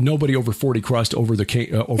that nobody over 40 crossed over the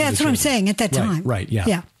over. That's what I'm saying at that time. Right.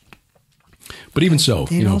 Yeah. But even so,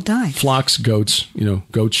 they all died. Flocks, goats,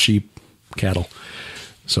 goats, sheep, cattle.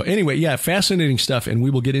 So anyway, fascinating stuff, and we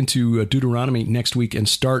will get into Deuteronomy next week and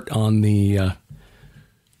start on the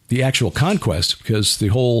actual conquest, because the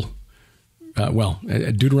whole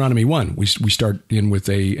Deuteronomy 1, we start in with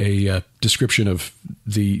a description of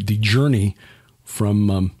the journey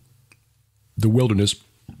from the wilderness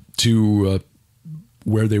to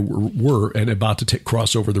where they were and about to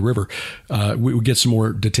cross over the river. We would get some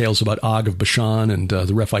more details about Og of Bashan and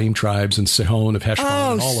the Rephaim tribes and Sihon of Heshbon.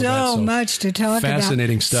 Oh, and all of that. so much to talk about.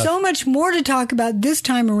 Fascinating stuff. So much more to talk about this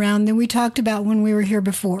time around than we talked about when we were here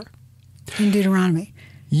before in Deuteronomy.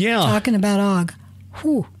 Yeah. Talking about Og.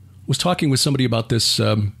 Whew. Was talking with somebody about this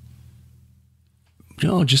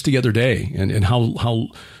just the other day, and how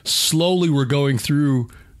slowly we're going through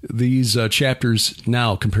these chapters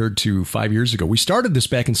now compared to 5 years ago. We started this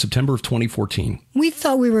back in September of 2014. We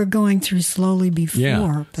thought we were going through slowly before.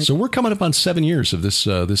 Yeah. But so we're coming up on 7 years of this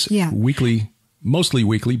mostly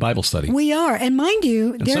weekly Bible study. We are. And mind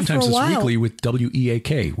you, and there sometimes for a while. it's weekly with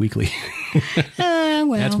WEAK, weekly.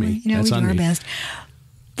 Well, that's me. We That's do on our me. best.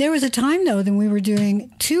 There was a time, though, that we were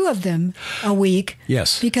doing 2 of them a week.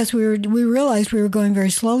 Yes. Because we realized we were going very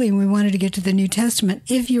slowly and we wanted to get to the New Testament.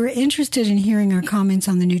 If you're interested in hearing our comments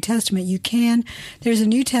on the New Testament, you can. There's a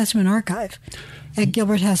New Testament archive at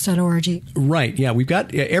gilberthouse.org. Right. Yeah. We've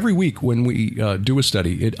got every week when we do a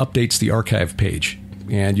study, it updates the archive page.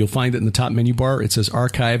 And you'll find that in the top menu bar, it says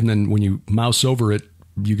archive. And then when you mouse over it,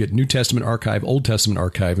 you get New Testament archive, Old Testament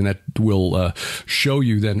archive. And that will show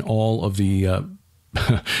you then all of the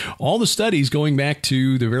all the studies going back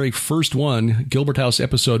to the very first one. Gilbert House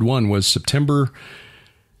episode 1 was September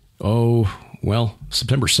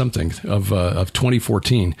something of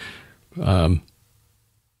 2014.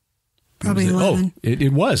 Probably 11.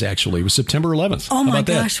 It was actually. It was September 11th. Oh, my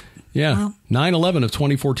gosh. That? Yeah. Wow. 9/11 of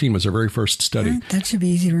 2014 was our very first study. That should be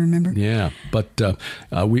easy to remember. Yeah. But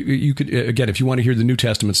you could, again, if you want to hear the New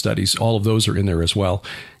Testament studies, all of those are in there as well.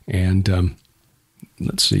 And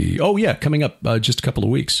let's see. Oh, yeah. Coming up just a couple of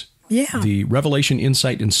weeks. Yeah. The Revelation,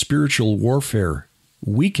 Insight, and Spiritual Warfare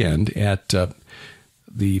weekend at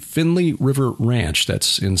the Finley River Ranch.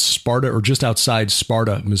 That's in Sparta, or just outside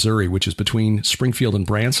Sparta, Missouri, which is between Springfield and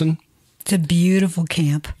Branson. It's a beautiful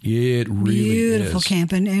camp. It really is. Beautiful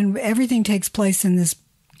camp. And everything takes place in this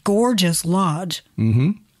gorgeous lodge.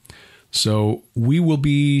 Mm-hmm. So we will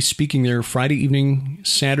be speaking there Friday evening,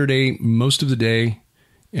 Saturday, most of the day.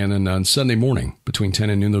 And then on Sunday morning, between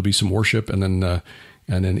 10 and noon, there'll be some worship. And then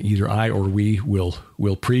either I or we will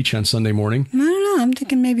preach on Sunday morning. I don't know. I'm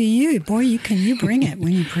thinking maybe you. Boy, you bring it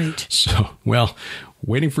when you preach. So, well,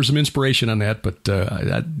 waiting for some inspiration on that. But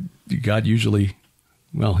God usually,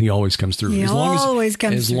 he always comes through.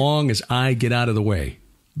 As long as I get out of the way.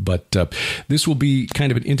 But this will be kind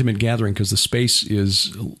of an intimate gathering because the space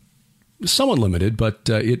is somewhat limited. But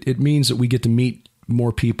it means that we get to meet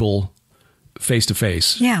more people face to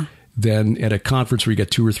face. Yeah. Than at a conference where you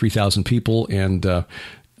get 2,000 or 3,000 people, and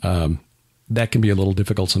that can be a little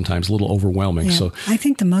difficult sometimes, a little overwhelming. Yeah. So I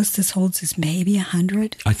think the most this holds is maybe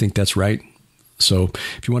 100. I think that's right. So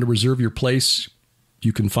if you want to reserve your place,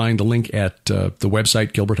 you can find the link at the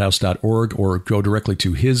website, gilberthouse.org, or go directly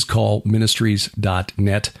to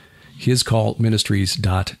hiscallministries.net,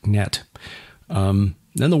 hiscallministries.net.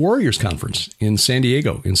 Then the Warriors Conference in San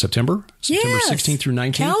Diego in September 16th through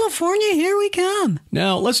 19th. California, here we come.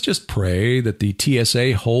 Now, let's just pray that the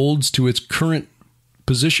TSA holds to its current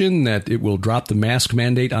position, that it will drop the mask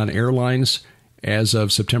mandate on airlines as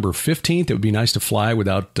of September 15th. It would be nice to fly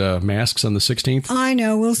without masks on the 16th. I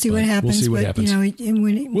know. We'll see what happens. We'll see what happens.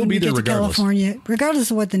 When we'll be we there get to regardless. California,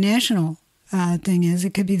 regardless of what the national thing is,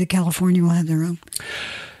 it could be that California will have their own.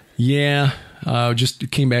 Yeah.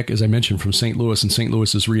 Just came back, as I mentioned, from St. Louis, and St.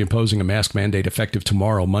 Louis is reimposing a mask mandate effective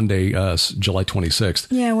tomorrow, Monday, July 26th.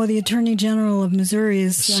 Yeah, well, the Attorney General of Missouri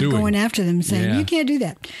is going after them, saying, you can't do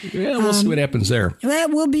that. Yeah, we'll see what happens there.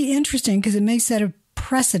 That will be interesting because it may set a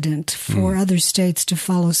precedent for other states to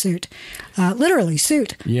follow suit. Literally,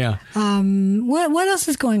 suit. Yeah. What else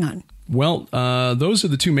is going on? Well, those are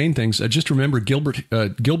the two main things. Just remember Gilbert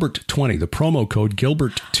 20, the promo code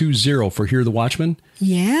Gilbert20 for Hear the Watchman.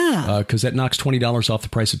 Yeah. Because that knocks $20 off the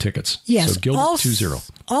price of tickets. Yes. So Gilbert20.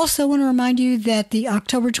 Also want to remind you that the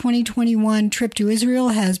October 2021 trip to Israel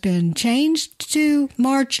has been changed to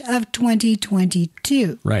March of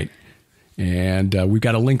 2022. Right. And we've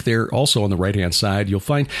got a link there also on the right-hand side. You'll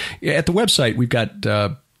find at the website, we've got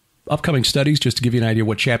upcoming studies, just to give you an idea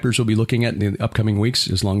what chapters we'll be looking at in the upcoming weeks,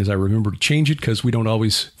 as long as I remember to change it, because we don't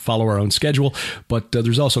always follow our own schedule. But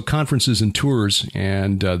there's also conferences and tours,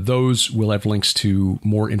 and those will have links to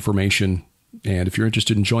more information. And if you're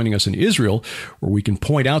interested in joining us in Israel, where we can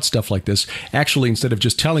point out stuff like this, actually, instead of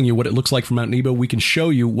just telling you what it looks like from Mount Nebo, we can show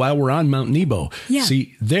you while we're on Mount Nebo. Yeah.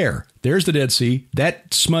 See, there's the Dead Sea.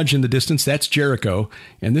 That smudge in the distance, that's Jericho.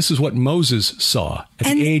 And this is what Moses saw at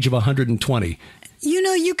the age of 120. You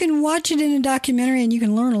know, you can watch it in a documentary and you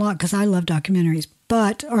can learn a lot, because I love documentaries,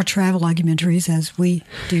 or travel documentaries, as we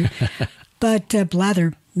do, but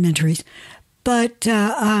blathermentaries. But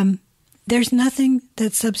there's nothing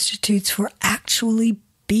that substitutes for actually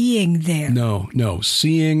being there. No.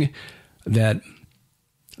 Seeing that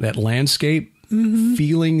landscape,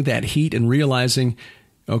 feeling that heat and realizing,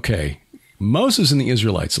 okay, Moses and the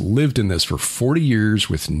Israelites lived in this for 40 years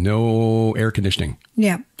with no air conditioning.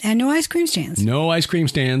 Yeah, and no ice cream stands. No ice cream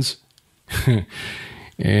stands.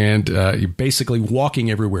 And you're basically walking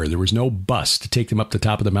everywhere. There was no bus to take them up the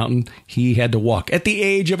top of the mountain. He had to walk at the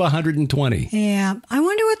age of 120. Yeah. I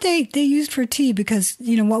wonder what they used for tea, because,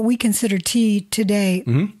 what we consider tea today,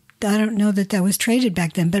 I don't know that was traded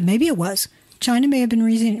back then, but maybe it was. China may have been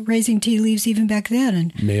raising tea leaves even back then.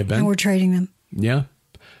 And, may have been. And we're trading them. Yeah.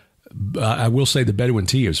 I will say the Bedouin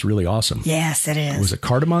tea is really awesome. Yes, it is. Was it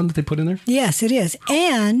cardamom that they put in there? Yes, it is.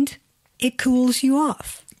 And it cools you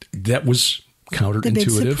off. That was counterintuitive. The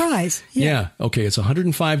big surprise. Yeah. Okay, it's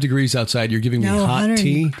 105 degrees outside. You're giving me hot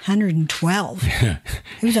tea? 112. It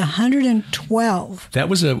was 112. That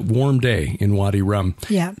was a warm day in Wadi Rum.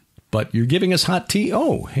 Yeah. But you're giving us hot tea?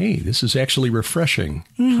 Oh, hey, this is actually refreshing.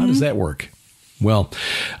 How does that work? Well,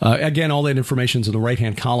 again, all that information is in the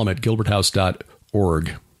right-hand column at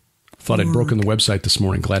gilberthouse.org. Thought I'd broken the website this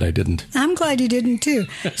morning. Glad I didn't. I'm glad you didn't, too.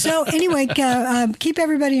 So anyway, keep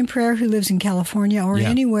everybody in prayer who lives in California or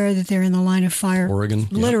anywhere that they're in the line of fire. Oregon.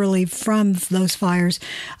 Literally from those fires.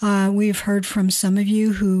 We've heard from some of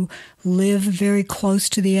you who live very close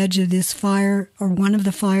to the edge of this fire or one of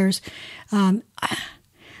the fires.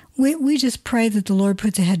 We just pray that the Lord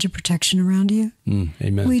puts a hedge of protection around you.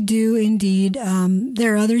 Amen. We do indeed.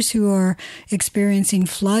 There are others who are experiencing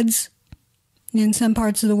floods in some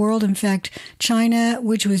parts of the world. In fact, China,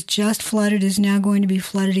 which was just flooded, is now going to be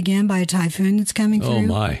flooded again by a typhoon that's coming through.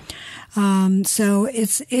 Oh, my. So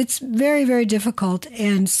it's very, very difficult.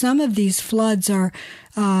 And some of these floods are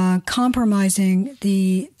compromising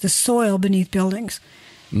the soil beneath buildings,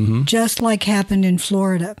 just like happened in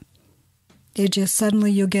Florida. It just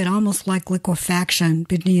suddenly you'll get almost like liquefaction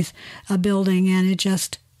beneath a building, and it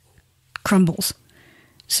just crumbles.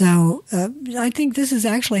 So I think this is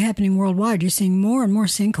actually happening worldwide. You're seeing more and more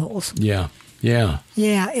sinkholes. Yeah.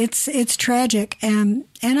 It's tragic, and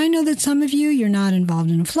I know that some of you're not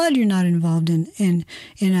involved in a flood. You're not involved in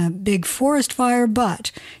a big forest fire,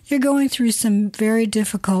 but you're going through some very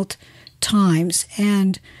difficult times,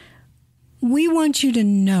 and we want you to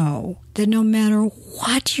know that no matter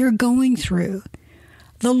what you're going through,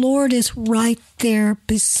 the Lord is right there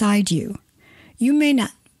beside you. You may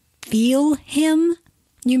not feel Him.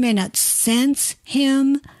 You may not sense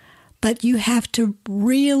Him, but you have to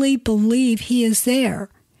really believe He is there,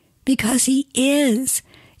 because He is.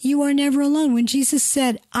 You are never alone. When Jesus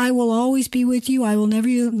said, I will always be with you, I will never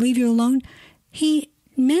leave you alone, He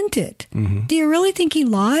meant it. Do you really think He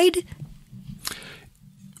lied?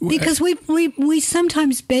 Because we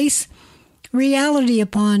sometimes base reality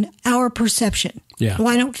upon our perception. Yeah. Well,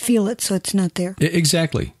 I don't feel it, so it's not there.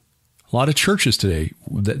 Exactly. A lot of churches today,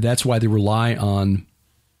 that's why they rely on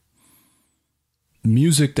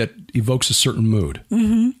music that evokes a certain mood,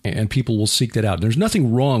 and people will seek that out. There's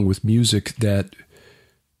nothing wrong with music that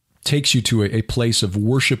takes you to a place of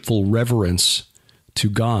worshipful reverence to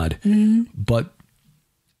God, but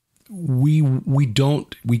we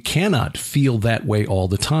cannot feel that way all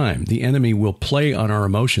the time. The enemy will play on our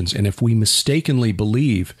emotions, and if we mistakenly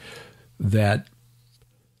believe that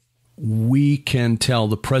we can tell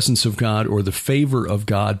the presence of God or the favor of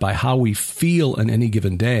God by how we feel on any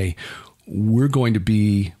given day, we're going to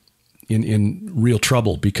be in real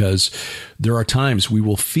trouble, because there are times we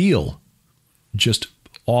will feel just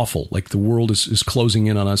awful, like the world is closing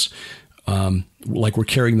in on us, like we're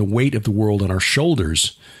carrying the weight of the world on our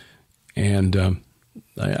shoulders. And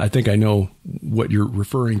I think I know what you're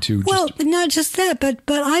referring to. Well, not just that, but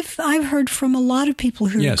I've heard from a lot of people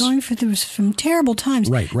who are going through some terrible times.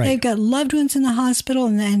 Right. They've got loved ones in the hospital,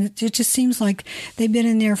 and it just seems like they've been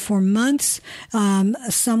in there for months.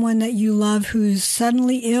 Someone that you love who's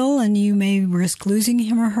suddenly ill, and you may risk losing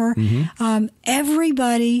him or her.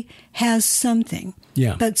 Everybody has something.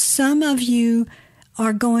 Yeah. But some of you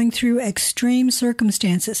are going through extreme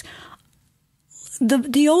circumstances.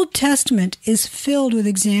 The Old Testament is filled with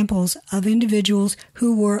examples of individuals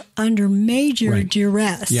who were under major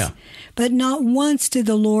duress, but not once did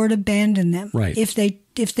the Lord abandon them. Right. If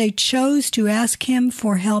they chose to ask Him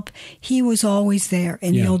for help, He was always there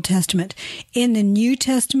in the Old Testament. In the New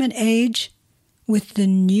Testament age, with the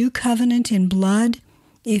new covenant in blood,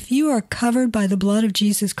 if you are covered by the blood of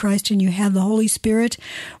Jesus Christ and you have the Holy Spirit,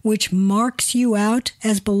 which marks you out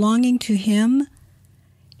as belonging to Him,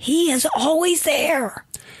 He is always there.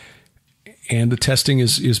 And the testing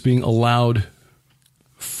is being allowed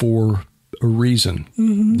for a reason.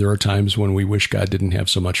 Mm-hmm. There are times when we wish God didn't have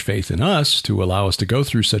so much faith in us to allow us to go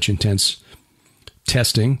through such intense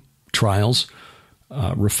testing, trials,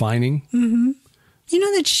 refining. Mm-hmm. You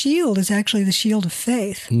know that shield is actually the shield of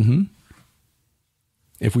faith. Mm-hmm.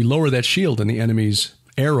 If we lower that shield and the enemy's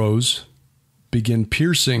arrows begin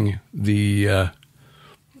piercing the... and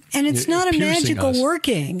it's not a magical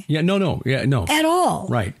working. Yeah, no. At all.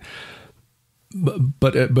 Right.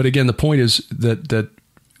 But again, the point is that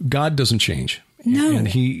God doesn't change. No. And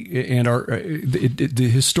the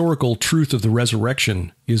historical truth of the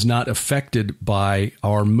resurrection is not affected by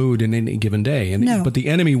our mood in any given day. No. But the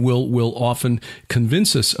enemy will often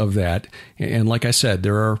convince us of that. And like I said,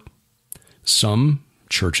 there are some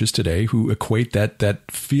churches today who equate that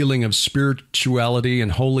feeling of spirituality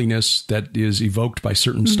and holiness that is evoked by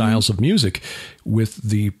certain mm-hmm. styles of music with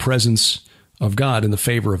the presence of God and the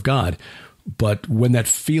favor of God. But when that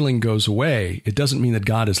feeling goes away, it doesn't mean that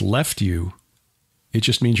God has left you. It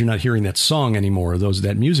just means you're not hearing that song anymore, or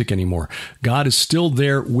that music anymore. God is still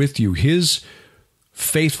there with you. His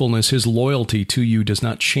faithfulness, his loyalty to you does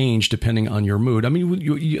not change depending on your mood. I mean,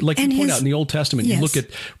 you point out in the Old Testament, yes. You look at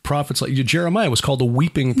prophets like Jeremiah was called a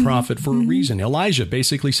weeping mm-hmm. prophet for mm-hmm. a reason. Elijah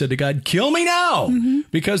basically said to God, kill me now mm-hmm.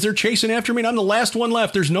 because they're chasing after me and I'm the last one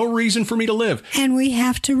left. There's no reason for me to live. And we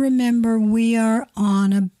have to remember we are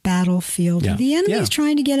on a battlefield. Yeah. The enemy is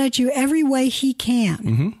trying to get at you every way he can.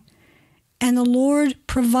 Mm-hmm. And the Lord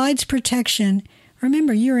provides protection.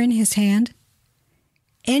 Remember, you're in his hand.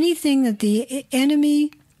 Anything that the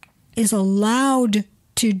enemy is allowed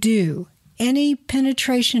to do, any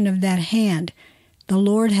penetration of that hand, the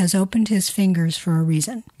Lord has opened his fingers for a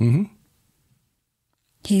reason. Mm-hmm.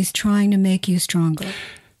 He's trying to make you stronger.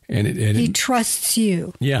 And he trusts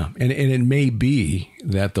you. Yeah, and it may be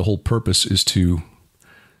that the whole purpose is to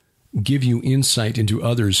give you insight into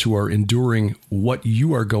others who are enduring what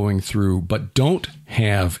you are going through, but don't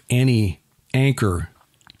have any anchor,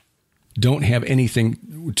 don't have anything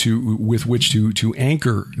with which to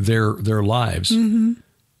anchor their lives. Mm-hmm.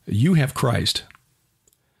 You have Christ.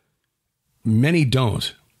 Many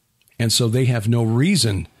don't. And so they have no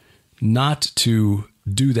reason not to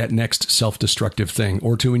do that next self-destructive thing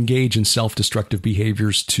or to engage in self-destructive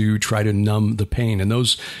behaviors to try to numb the pain. And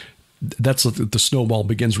that's the snowball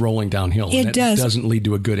begins rolling downhill. It does. It doesn't lead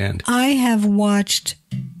to a good end. I have watched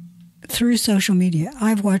through social media,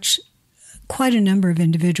 I've watched quite a number of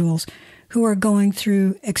individuals who are going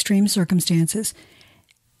through extreme circumstances.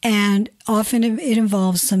 And often it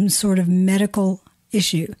involves some sort of medical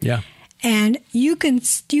issue. Yeah. And you can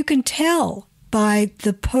tell by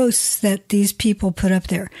the posts that these people put up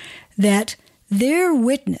there that their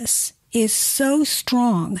witness is so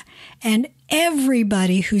strong, and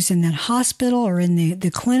everybody who's in that hospital or in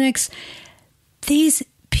the clinics, these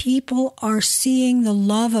people are seeing the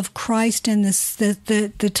love of Christ and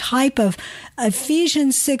the type of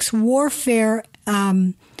Ephesians 6 warfare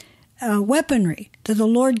weaponry that the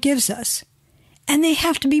Lord gives us. And they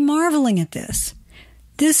have to be marveling at this.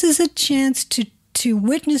 This is a chance to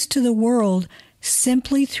witness to the world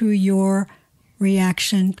simply through your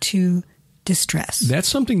reaction to distress. That's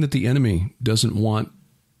something that the enemy doesn't want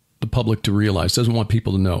the public to realize, doesn't want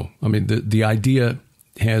people to know. I mean, the idea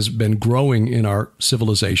has been growing in our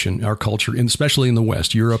civilization, our culture, and especially in the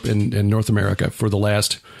West, Europe and North America for the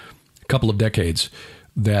last couple of decades,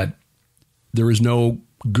 that there is no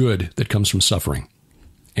good that comes from suffering,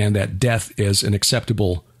 and that death is an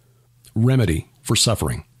acceptable remedy for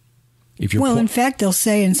suffering. In fact, they'll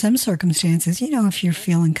say in some circumstances, if you're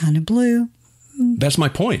feeling kind of blue. That's my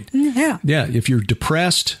point. Yeah. Yeah. If you're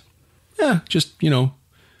depressed, just,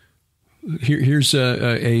 here's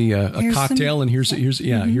a cocktail, and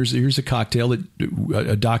here's a cocktail that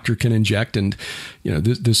a doctor can inject. And,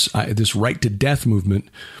 this right to death movement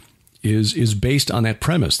is based on that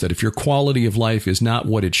premise that if your quality of life is not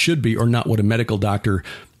what it should be, or not what a medical doctor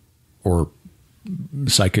or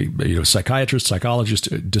psychiatrist,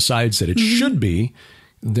 psychologist decides that it mm-hmm. should be,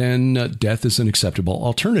 then death is an acceptable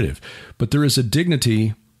alternative. But there is a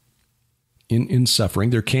dignity in suffering.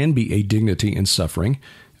 There can be a dignity in suffering.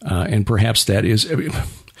 And perhaps that is,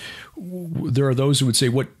 there are those who would say,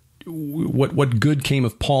 what good came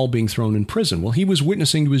of Paul being thrown in prison? Well, he was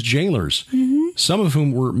witnessing to his jailers, mm-hmm. some of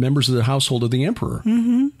whom were members of the household of the emperor.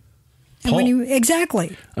 Mm-hmm. Paul,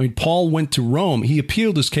 exactly. I mean, Paul went to Rome. He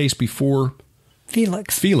appealed his case before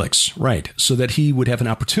Felix, right, so that he would have an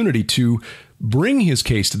opportunity to bring his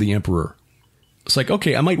case to the emperor. It's like,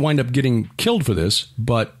 okay, I might wind up getting killed for this,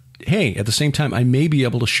 but hey, at the same time, I may be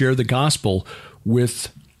able to share the gospel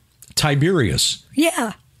with Tiberius.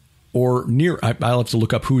 Yeah. Or Nero. I'll have to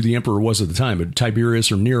look up who the emperor was at the time, but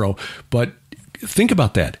Tiberius or Nero. But think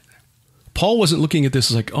about that. Paul wasn't looking at this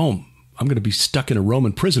as like, oh, I'm going to be stuck in a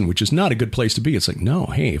Roman prison, which is not a good place to be. It's like, no,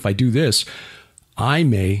 hey, if I do this, I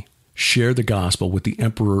may share the gospel with the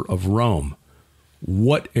emperor of Rome.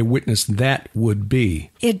 What a witness that would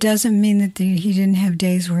be. It doesn't mean that he didn't have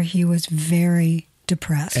days where he was very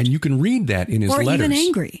depressed. And you can read that in his letters. Or even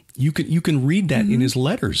angry. You can read that in his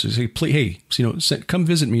letters. You say, hey, come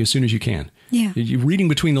visit me as soon as you can. Yeah. You're reading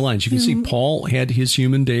between the lines. You can see Paul had his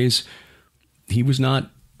human days. He was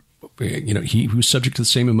not, he was subject to the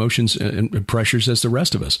same emotions and pressures as the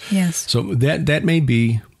rest of us. Yes. So that may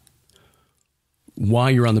be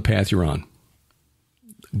why you're on the path you're on.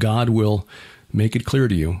 God will make it clear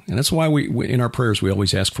to you. And that's why we in our prayers, we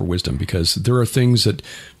always ask for wisdom, because there are things that,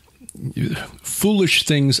 foolish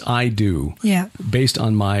things I do based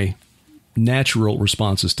on my natural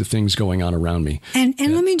responses to things going on around me. And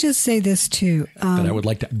let me just say this too. That I would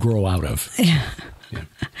like to grow out of. Yeah.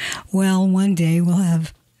 Well, one day we'll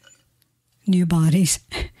have new bodies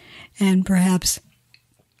and perhaps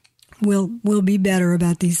we'll be better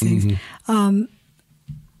about these things.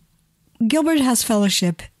 Gilbert House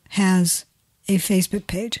Fellowship has a Facebook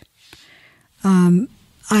page.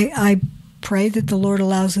 I pray that the Lord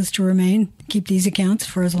allows us to keep these accounts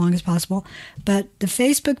for as long as possible. But the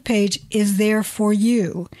Facebook page is there for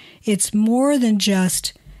you. It's more than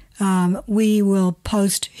just, we will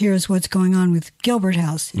post, here's what's going on with Gilbert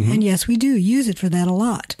House. And yes, we do use it for that a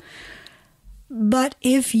lot. But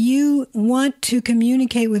if you want to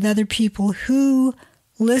communicate with other people who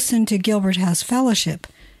listen to Gilbert House Fellowship,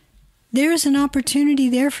 there's an opportunity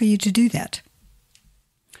there for you to do that.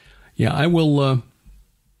 Yeah, I will...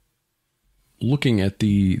 looking at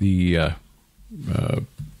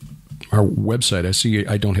our website, I see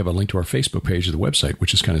I don't have a link to our Facebook page of the website,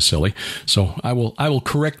 which is kind of silly. So I will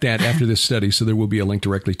correct that after this study. So there will be a link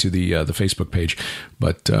directly to the Facebook page.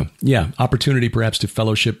 But opportunity perhaps to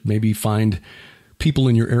fellowship, maybe find people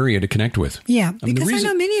in your area to connect with. Yeah, because I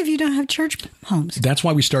know many of you don't have church homes. That's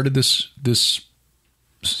why we started this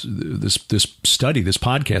study, this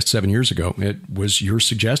podcast 7 years ago. It was your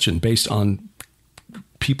suggestion based on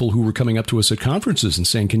people who were coming up to us at conferences and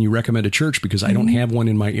saying, can you recommend a church? Because I don't have one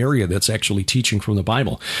in my area that's actually teaching from the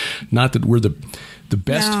Bible. Not that we're the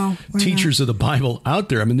best teachers of the Bible out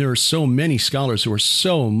there. I mean, there are so many scholars who are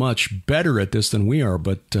so much better at this than we are,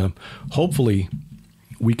 but hopefully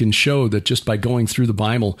we can show that just by going through the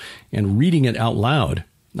Bible and reading it out loud.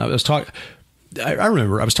 I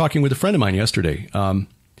remember I was talking with a friend of mine yesterday,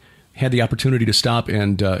 had the opportunity to stop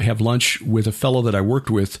and have lunch with a fellow that I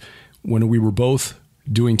worked with when we were both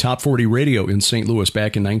doing Top 40 radio in St. Louis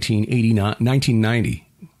back in 1990.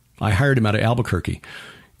 I hired him out of Albuquerque,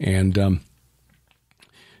 and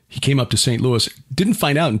he came up to St. Louis. Didn't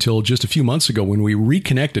find out until just a few months ago when we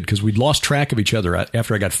reconnected, because we'd lost track of each other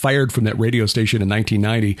after I got fired from that radio station in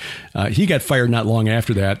 1990. He got fired not long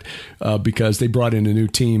after that because they brought in a new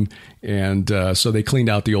team, and so they cleaned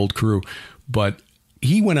out the old crew. But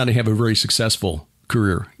he went on to have a very successful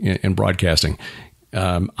career in broadcasting.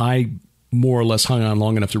 I more or less hung on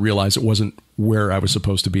long enough to realize it wasn't where I was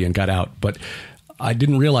supposed to be and got out. But I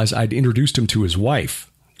didn't realize I'd introduced him to his wife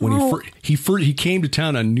when he came to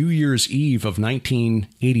town on New Year's Eve of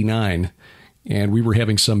 1989, and we were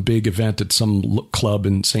having some big event at some club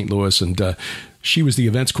in St. Louis, and she was the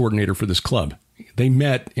events coordinator for this club. They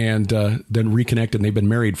met and then reconnected, and they've been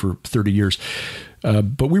married for 30 years.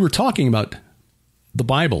 But we were talking about the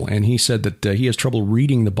Bible, and he said that he has trouble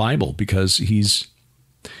reading the Bible because he's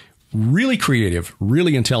really creative,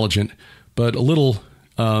 really intelligent, but a little,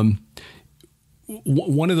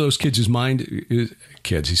 one of those kids whose mind is,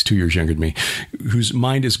 he's 2 years younger than me, whose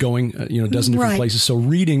mind is going, dozen different places. So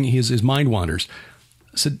reading his mind wanders.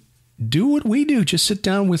 I said, do what we do. Just sit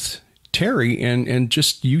down with Terry and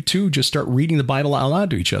just you two just start reading the Bible out loud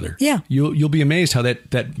to each other. Yeah. You'll be amazed how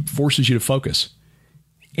that forces you to focus.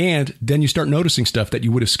 And then you start noticing stuff that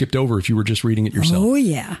you would have skipped over if you were just reading it yourself. Oh,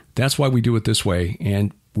 yeah. That's why we do it this way.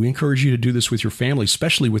 And we encourage you to do this with your family,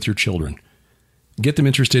 especially with your children. Get them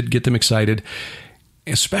interested, get them excited,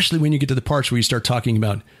 especially when you get to the parts where you start talking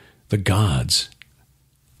about the gods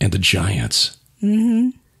and the giants.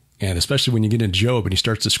 Mm-hmm. And especially when you get into Job and he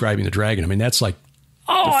starts describing the dragon. I mean, that's like,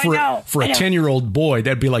 for a 10-year-old boy,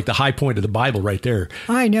 that'd be like the high point of the Bible right there.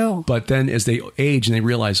 I know. But then as they age and they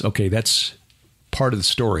realize, okay, that's part of the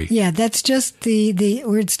story. Yeah, that's just the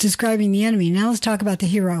where it's describing the enemy. Now let's talk about the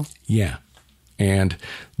hero. Yeah. And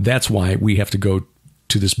that's why we have to go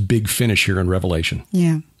to this big finish here in Revelation.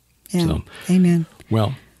 Yeah. Yeah. So, amen.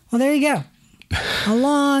 Well, there you go. A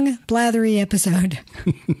long, blathery episode.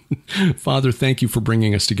 Father, thank you for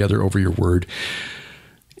bringing us together over your word.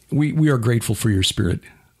 We are grateful for your Spirit,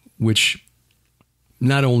 which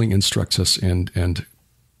not only instructs us and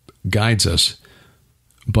guides us,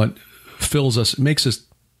 but fills us, makes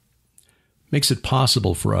it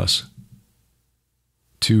possible for us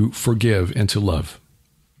to forgive and to love.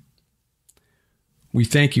 We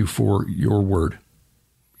thank you for your word,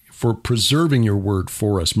 for preserving your word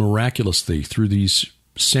for us miraculously through these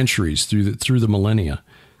centuries, through the millennia,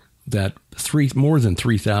 that more than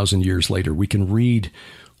 3,000 years later, we can read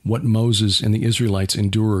what Moses and the Israelites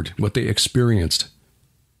endured, what they experienced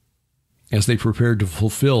as they prepared to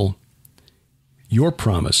fulfill your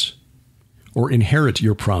promise or inherit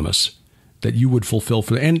your promise that you would fulfill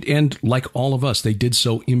for them. And like all of us, they did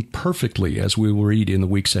so imperfectly, as we will read in the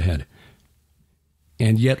weeks ahead.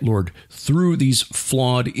 And yet, Lord, through these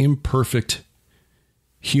flawed, imperfect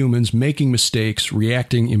humans making mistakes,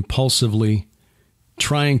 reacting impulsively,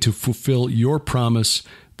 trying to fulfill your promise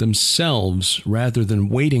themselves rather than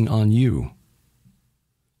waiting on you,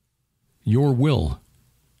 your will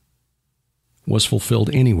was fulfilled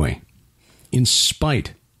anyway, in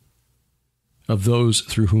spite of those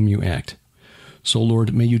through whom you act. So,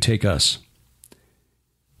 Lord, may you take us,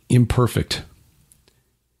 imperfect,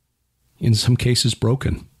 in some cases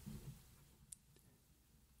broken.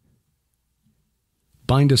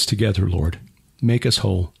 Bind us together, Lord. Make us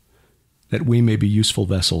whole, that we may be useful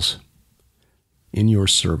vessels in your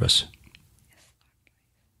service.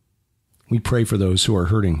 We pray for those who are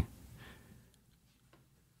hurting,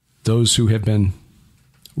 those who have been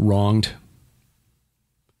wronged,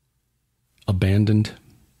 abandoned,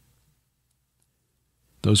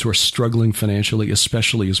 those who are struggling financially,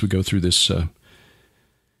 especially as we go through this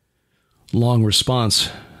long response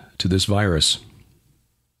to this virus,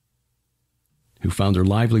 who found their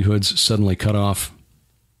livelihoods suddenly cut off,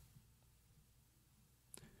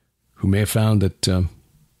 who may have found that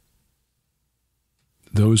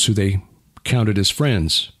those who they counted as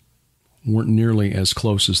friends weren't nearly as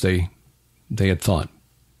close as they had thought.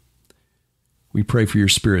 We pray for your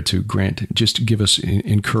Spirit to grant, just give us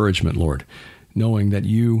encouragement, Lord, knowing that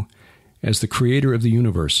you, as the creator of the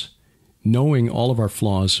universe, knowing all of our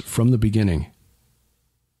flaws from the beginning,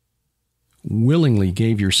 willingly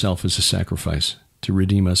gave yourself as a sacrifice to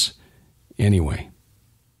redeem us anyway.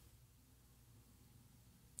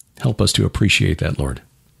 Help us to appreciate that, Lord.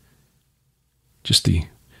 Just the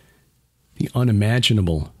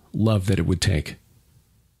unimaginable love that it would take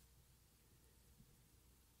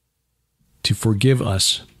to forgive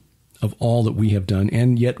us of all that we have done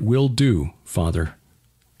and yet will do, Father,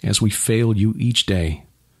 as we fail you each day.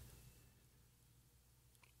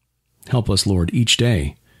 Help us, Lord, each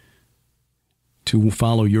day to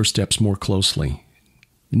follow your steps more closely,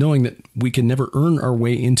 knowing that we can never earn our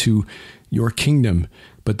way into your kingdom,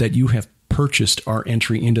 but that you have purchased our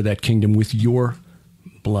entry into that kingdom with your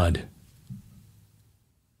blood.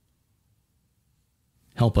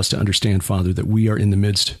 Help us to understand, Father, that we are in the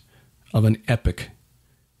midst of an epic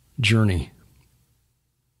journey,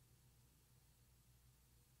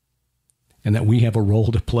 and that we have a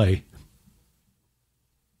role to play,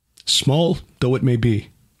 small though it may be,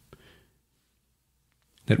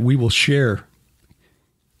 that we will share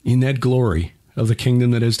in that glory of the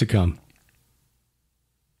kingdom that is to come.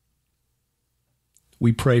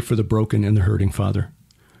 We pray for the broken and the hurting, Father,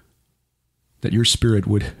 that your Spirit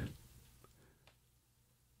would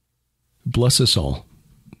bless us all.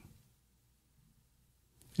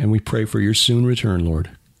 And we pray for your soon return, Lord.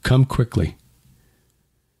 Come quickly.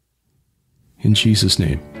 In Jesus'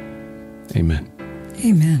 name, amen.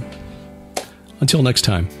 Amen. Until next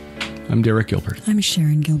time, I'm Derek Gilbert. I'm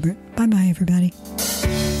Sharon Gilbert. Bye-bye, everybody.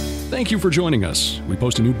 Thank you for joining us. We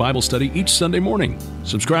post a new Bible study each Sunday morning.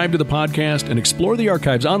 Subscribe to the podcast and explore the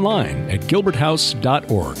archives online at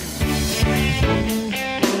gilberthouse.org.